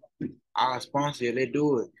sponsor it. They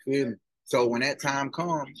do it. Feel me? So when that time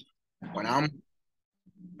comes, when I'm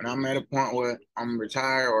at a point where I'm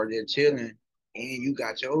retired or just chilling, and you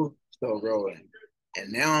got your stuff rolling,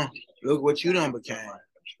 and now look what you done became,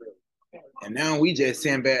 and now we just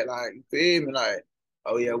send back like you feel me, like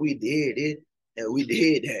oh yeah, we did it, and we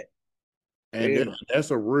did that. And Feel me?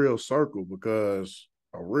 that's a real circle because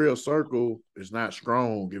a real circle is not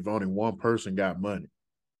strong if only one person got money.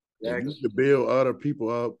 If you Exactly. could build other people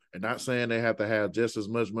up, and not saying they have to have just as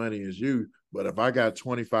much money as you, but if I got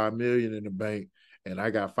 25 million in the bank and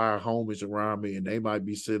I got 5 homies around me and they might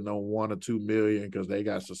be sitting on 1 or 2 million because they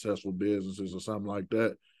got successful businesses or something like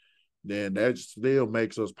that, then that still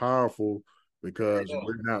makes us powerful because Yeah.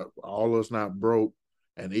 we're not all of us not broke.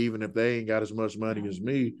 And even if they ain't got as much money as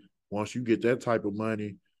me, once you get that type of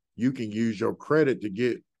money, you can use your credit to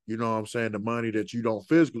get, the money that you don't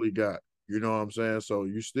physically got. You know what I'm saying? So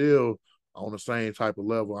you still on the same type of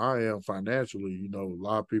level I am financially. A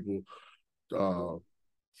lot of people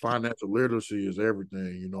financial literacy is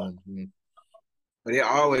everything, you know what I'm saying? But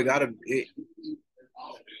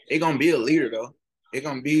it gonna be a leader though. It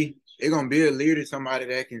gonna be a leader, somebody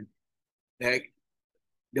that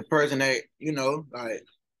the person that like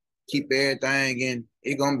keep everything, and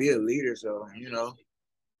it gonna be a leader. So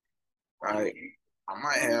like I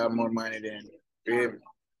might have more money than him,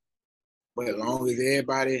 but as long as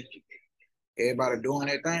everybody doing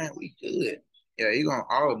that thing, we good. Yeah, you gonna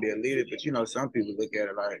always be a leader, but some people look at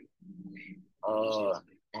it like,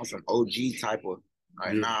 on some OG type of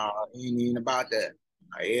like, Yeah. nah, ain't even about that.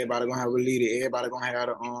 Like, everybody gonna have a leader. Everybody gonna have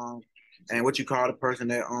the and what you call the person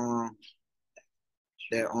that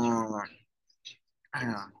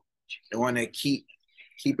damn, the one that keep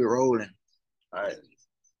it rolling. Like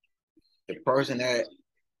the person that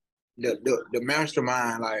the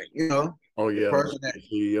mastermind, like, Oh the yeah, person that the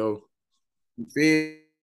CEO. feel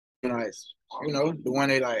like, the one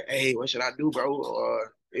they like, hey, what should I do, bro?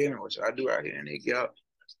 Or what should I do out here? And they get up,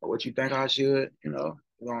 or what you think I should,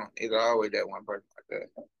 it's always that one person like that.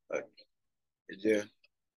 Like, it's just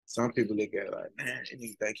some people look at it like, man,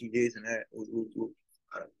 you think he this and that. Ooh, ooh, ooh.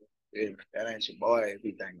 That ain't your boy if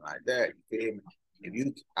you think like that. You feel me? If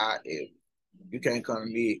you can't come to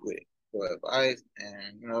me with for advice,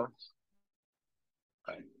 and like,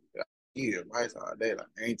 I give you advice all day. Like,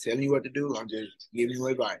 I ain't telling you what to do. I'm just giving you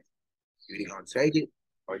advice. You either gonna take it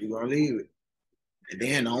or you gonna leave it. And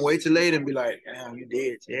then don't wait till later and be like, damn, you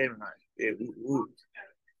did tell me, like, yeah, woo, woo.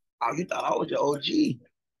 Oh, you thought I was your OG.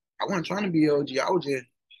 I wasn't trying to be OG. I was just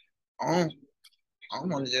on. I don't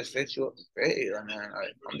want to just set you up for failure, man.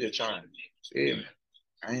 Like, I'm just trying to feel me.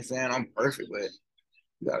 I ain't saying I'm perfect, but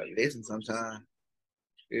you gotta listen sometimes.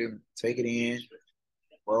 Feel me? Take it in,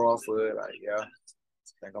 grow off of it. Like, yeah, I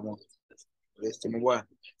think I'm gonna listen to my boy.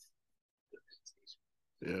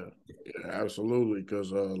 Yeah, yeah, absolutely.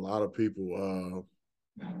 Because a lot of people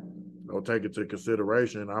don't take it to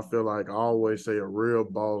consideration. I feel like I always say a real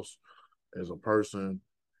boss is a person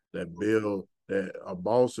that a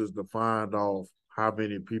boss is defined off how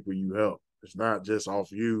many people you help. It's not just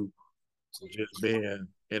off you just being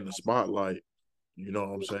in the spotlight. You know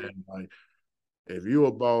what I'm saying? Like if you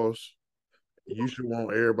a boss, you should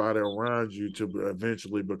want everybody around you to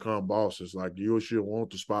eventually become bosses. Like you should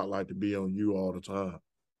want the spotlight to be on you all the time.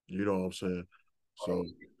 You know what I'm saying? So,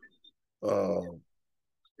 uh,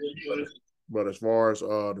 but as far as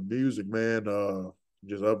the music, man,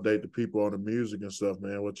 just update the people on the music and stuff,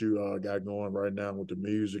 man. What you got going right now with the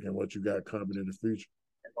music and what you got coming in the future?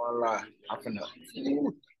 Ain't gonna lie, I'm finna.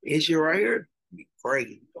 This shit right here be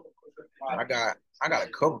crazy. I got a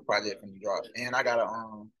couple projects from the drop, and I got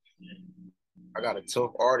a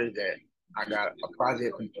tough artist that I got a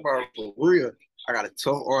project from for real. I got a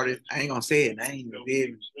tough artist. I ain't gonna say it name, you feel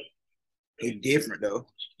me? He different though.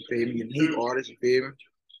 You feel me? Unique artist, you feel me?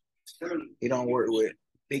 He don't work with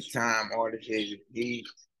big time artists. He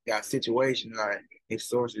got situations like his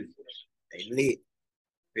sources, they lit.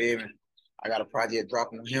 Feel me? I got a project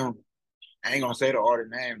dropping with him. I ain't gonna say the artist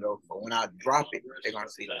name though, but when I drop it, they're gonna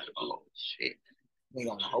see like, oh shit. We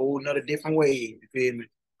on a whole nother different way. You feel me?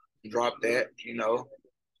 Drop that,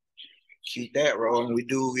 keep that rolling. We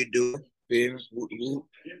do, we do. Feel me? Whoop, whoop.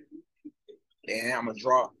 Then I'm gonna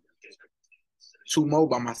drop two more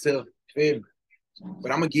by myself. Feel me?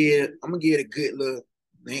 But I'm gonna get a good little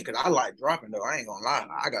thing because I like dropping though. I ain't gonna lie.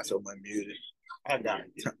 I got so much music. I got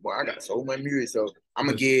so much music. So I'm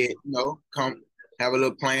gonna come have a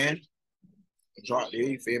little plan. Drop there.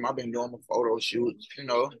 You feel me? I've been doing my photo shoots.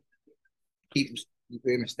 Keep you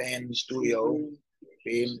feel me? Staying in the studio. You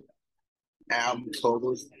feel me? Album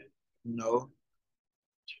covers. You know,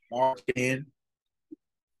 marketing.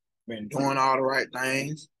 Been doing all the right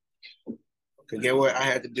things. Cause get what I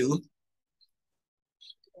had to do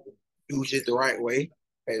shit the right way.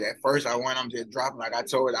 Cause at first I'm just dropping, like I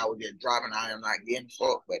told I was just dropping. I am not getting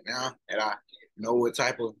fucked. But now that I know what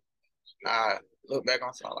type of, I look back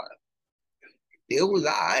on something like it was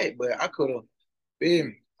alright, but I could have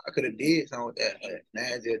been, I could have did something with that. But now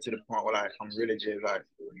it's just to the point where like I'm really just like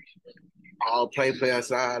all play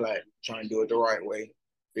aside, like trying to do it the right way.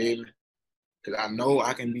 Feel me? Cause I know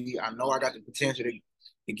I know I got the potential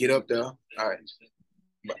to get up there. All right.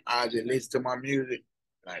 But I just listen to my music.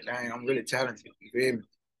 Like, dang, I'm really talented. You feel me?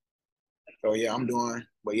 So yeah,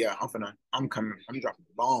 but yeah, I'm dropping the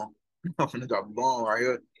bomb. I'm finna drop a bomb right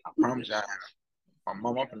here. I promise you, my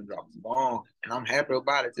mom, I'm finna drop a bomb. And I'm happy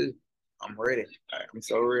about it too. I'm ready. Like, I'm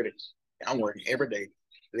so ready. I'm working every day.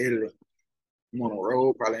 Literally. I'm on the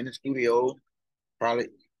road, probably in the studio. Probably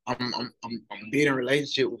I'm building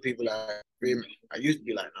relationship with people like feel me. I used to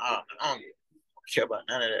be like, nah, I don't care about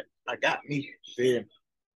none of that. I got me, feel me?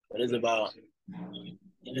 But it's about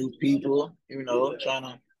new people, trying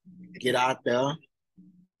to get out there.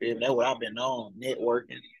 Feel me? That's what I've been on,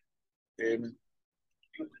 networking. Feel me?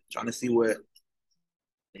 Trying to see what,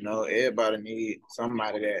 everybody need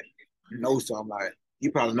somebody that knows something. Like,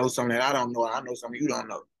 you probably know something that I don't know. I know something you don't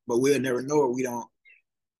know. But we'll never know if we don't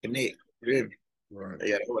connect. Feel me? Right.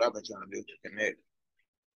 Yeah, that's what I've been trying to do, connect.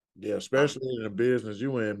 Yeah, especially in the business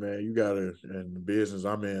you in, man. You gotta, and the business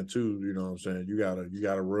I'm in too. You know what I'm saying? You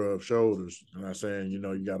gotta rub shoulders. I'm not saying you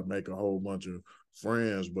gotta make a whole bunch of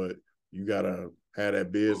friends, but you gotta have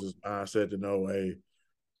that business mindset to know, hey,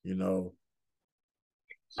 you know,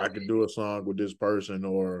 I can do a song with this person,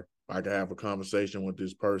 or I can have a conversation with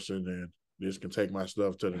this person, and this can take my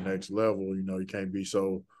stuff to the next level. You know, you can't be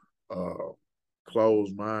so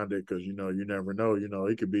closed minded, because you never know.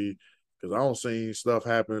 It could be, because I don't seen stuff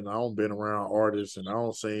happen. I don't been around artists, and I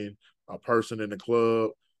don't seen a person in the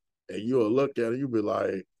club, and you'll look at it, you'll be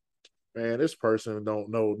like, man, this person don't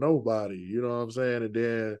know nobody. You know what I'm saying? And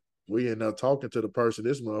then we end up talking to the person.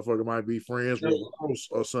 This motherfucker might be friends with Ross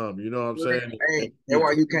or something. You know what I'm saying? Hey, that's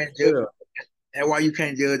why you can't judge. That's why you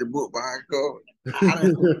can't judge a book by its cover. I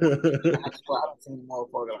swear, I done seen a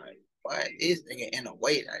motherfucker like, what? This nigga in a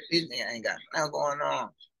way, like this nigga ain't got nothing going on.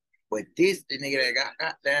 But this the nigga that got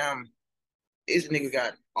goddamn, this nigga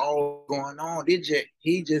got all going on.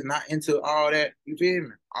 He just not into all that. You feel me?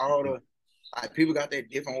 All the like people got that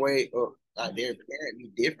different way of like their parent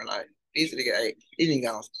be different. Like this nigga, hey, this nigga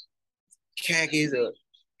got khakis or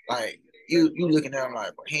like you looking at him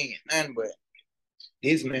like, but he ain't nothing but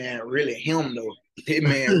this man really him though. This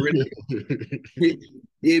man really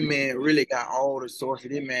this man really got all the sources.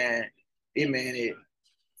 This man is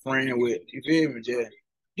friend with, you feel me? Just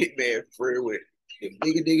hit man friend with the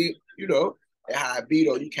diggy, that how I be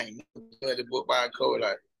though. You can't judge the book by a code,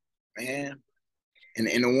 like, man. And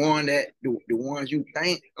the one that the ones you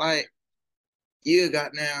think like you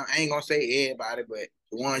got now, I ain't gonna say everybody, but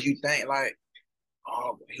the ones you think like,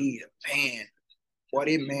 oh, but he a man. Boy,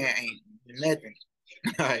 this man ain't nothing.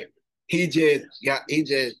 Like he just just he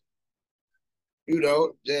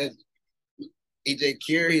just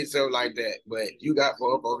carry himself like that. But you got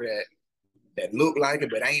motherfuckers that look like it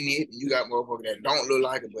but ain't it. You got motherfuckers that don't look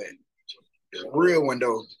like it but the real one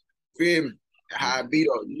though. Feel me? How I be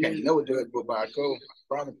though. You can't never judge book by a cover.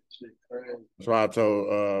 That's why I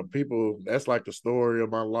told people, that's like the story of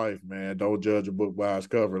my life, man. Don't judge a book by its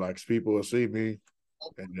cover. Like, people will see me,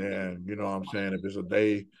 and then, you know what I'm saying, if it's a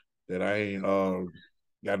day that I ain't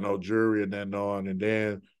got no jewelry and nothing on, and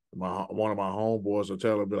then one of my homeboys will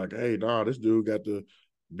tell him, be like, hey, nah, this dude got the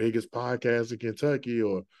biggest podcast in Kentucky,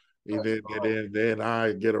 or and then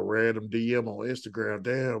I get a random DM on Instagram,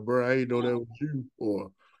 damn, bro, I ain't know that was you,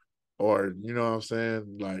 or you know what I'm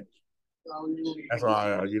saying, like, that's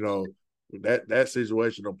why that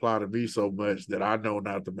situation apply to me so much that I know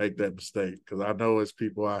not to make that mistake, because I know it's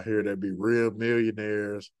people out here that be real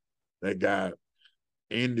millionaires that got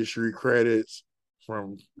industry credits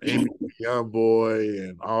from NBA YoungBoy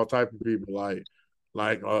and all type of people.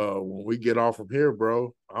 Like when we get off from here,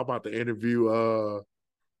 bro, I'm about to interview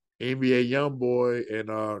NBA YoungBoy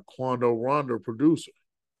and Quando Rondo, producer.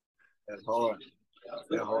 That's hard.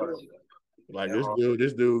 That's hard. Like,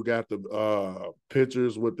 this dude got the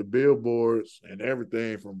pictures with the billboards and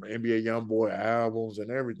everything from NBA YoungBoy albums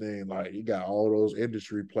and everything. Like, he got all those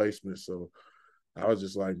industry placements. So I was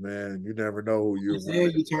just like, man, you never know who you're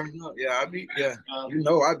with. You turn up. Yeah, I be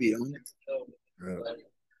I be on it.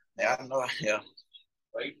 Yeah, I know. Yeah.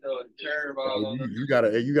 So you got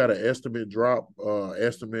an estimate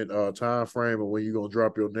time frame of when you're gonna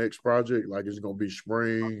drop your next project? Like, it's gonna be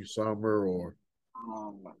spring, summer, or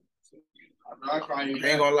I ain't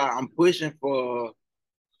gonna lie, I'm pushing for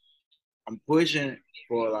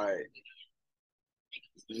like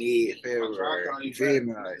mid-February. You feel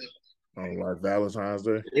me? like Valentine's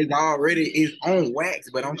Day? It's on wax,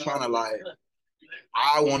 but I'm trying to like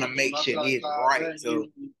I want to make shit is right. So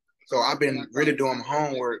I've been really doing my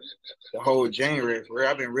homework the whole January. For real.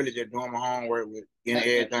 I've been really just doing my homework with getting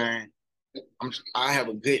everything. I have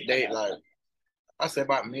a good date, like I said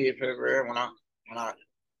about mid-February when I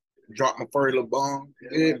drop my first little bomb.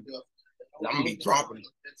 Yeah. I'm gonna be dropping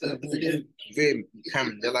very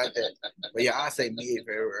coming just like that. But yeah, I say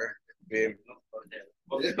mid-February. And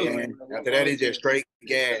after that, it's just straight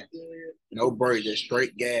gas. No break, just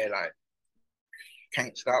straight gas. Like,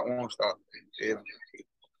 can't stop, won't stop. Yeah.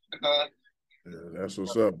 Yeah, that's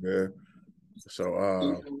what's up, man. So,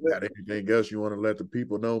 got anything else you want to let the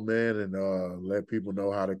people know, man, and let people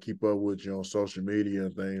know how to keep up with you on social media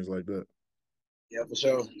and things like that? Yeah, for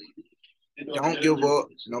sure. Don't give up.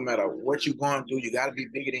 No matter what you're going through, you got to be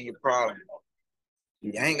bigger than your problem.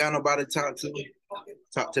 You ain't got nobody to talk to.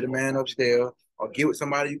 Talk to the man upstairs, or get with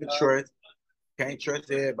somebody you can trust. Can't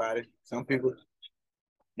trust everybody. Some people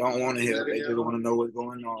don't want to hear. They just want to know what's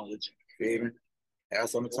going on with you. Feel me? Have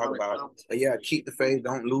something to talk about. But yeah, keep the faith.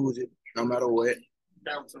 Don't lose it, no matter what.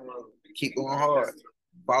 Keep going hard.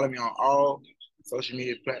 Follow me on all social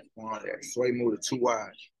media platforms at Swayy Mula 2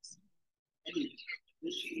 Y's.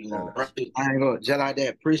 I ain't gonna just like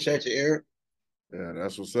that. Appreciate you, Eric. Yeah,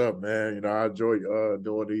 that's what's up, man. I enjoy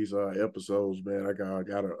doing these episodes, man. I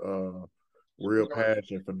gotta real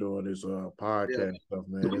passion for doing this Yeah, podcast stuff,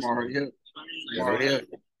 man. I'm It's already here. I'm yeah, already here.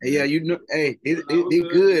 Hey, yeah. yeah, you know, hey, it's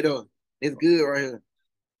good though. It's good right here.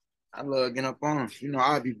 I love getting up on 'em. You know,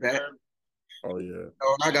 I'll be back. Oh yeah.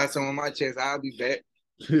 Oh, when I got some on my chest, I'll be back.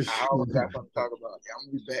 I always got something to talk about. Yeah, I'm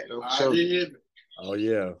gonna be back though. For sure. Oh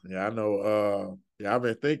yeah, yeah. I know. Yeah, I've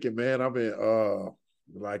been thinking, man. I've been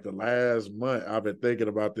like the last month, I've been thinking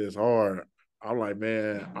about this hard. I'm like,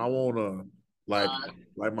 man, I wanna like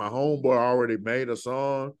like my homeboy already made a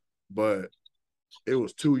song, but it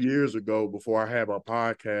was 2 years ago before I had my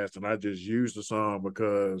podcast, and I just used the song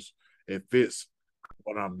because it fits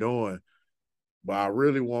what I'm doing. But I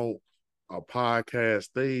really want a podcast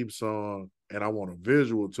theme song, and I want a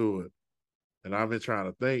visual to it. And I've been trying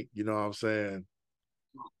to think, you know what I'm saying,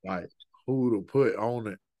 like who to put on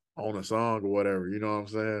it on a song or whatever. You know what I'm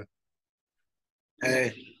saying?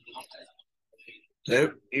 Hey,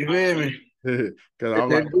 you feel me? Because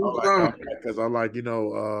Let's do something. because I like,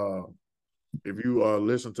 if you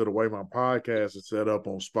listen to the way my podcast is set up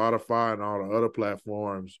on Spotify and all the other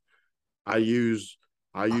platforms, I use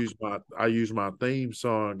I use my theme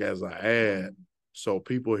song as an ad, so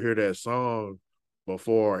people hear that song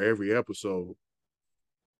before every episode.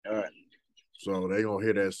 All right. So they gonna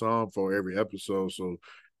hear that song for every episode. So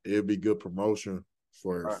it'd be good promotion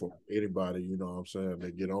All right. for anybody, you know what I'm saying,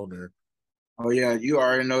 they get on there. Oh yeah, you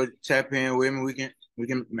already know. Tap in with me. We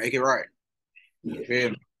can make it right. You feel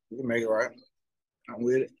me? We can make it right. I'm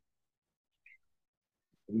with it.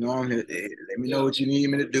 You know, let me know what you need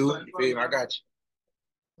me to do. You feel me? I got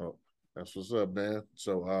you. Oh, that's what's up, man.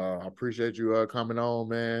 So I appreciate you coming on,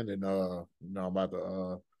 man. And I'm about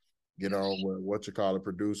to get on with what you call a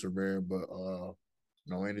producer, man. But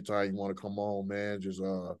anytime you want to come on, man, just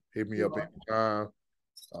hit me up anytime.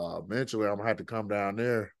 Eventually I'm gonna have to come down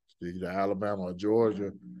there to either Alabama or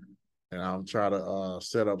Georgia, and I'm trying to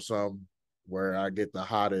set up something where I get the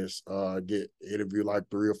hottest, get interview like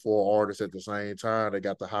 3 or 4 artists at the same time. They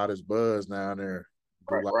got the hottest buzz down there.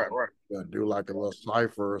 Do Right, like right, right. do like a little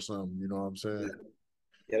cipher or something. You know what I'm Yeah, saying?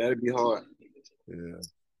 yeah, that'd be hard. Yeah.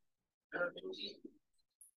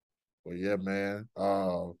 Well, yeah, man.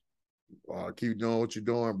 Keep doing what you're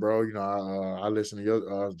doing, bro. I listen to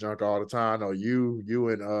your junk all the time. I know you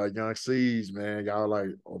and Young C's, man. Y'all like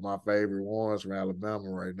are my favorite ones from Alabama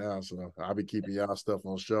right now. So I'll be keeping y'all stuff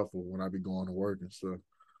on shuffle when I be going to work and stuff.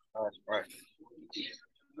 Right, right.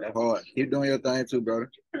 That's hard. Keep doing your thing too,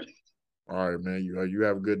 brother. All right, man. You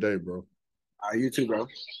have a good day, bro. You too, bro.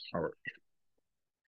 All right.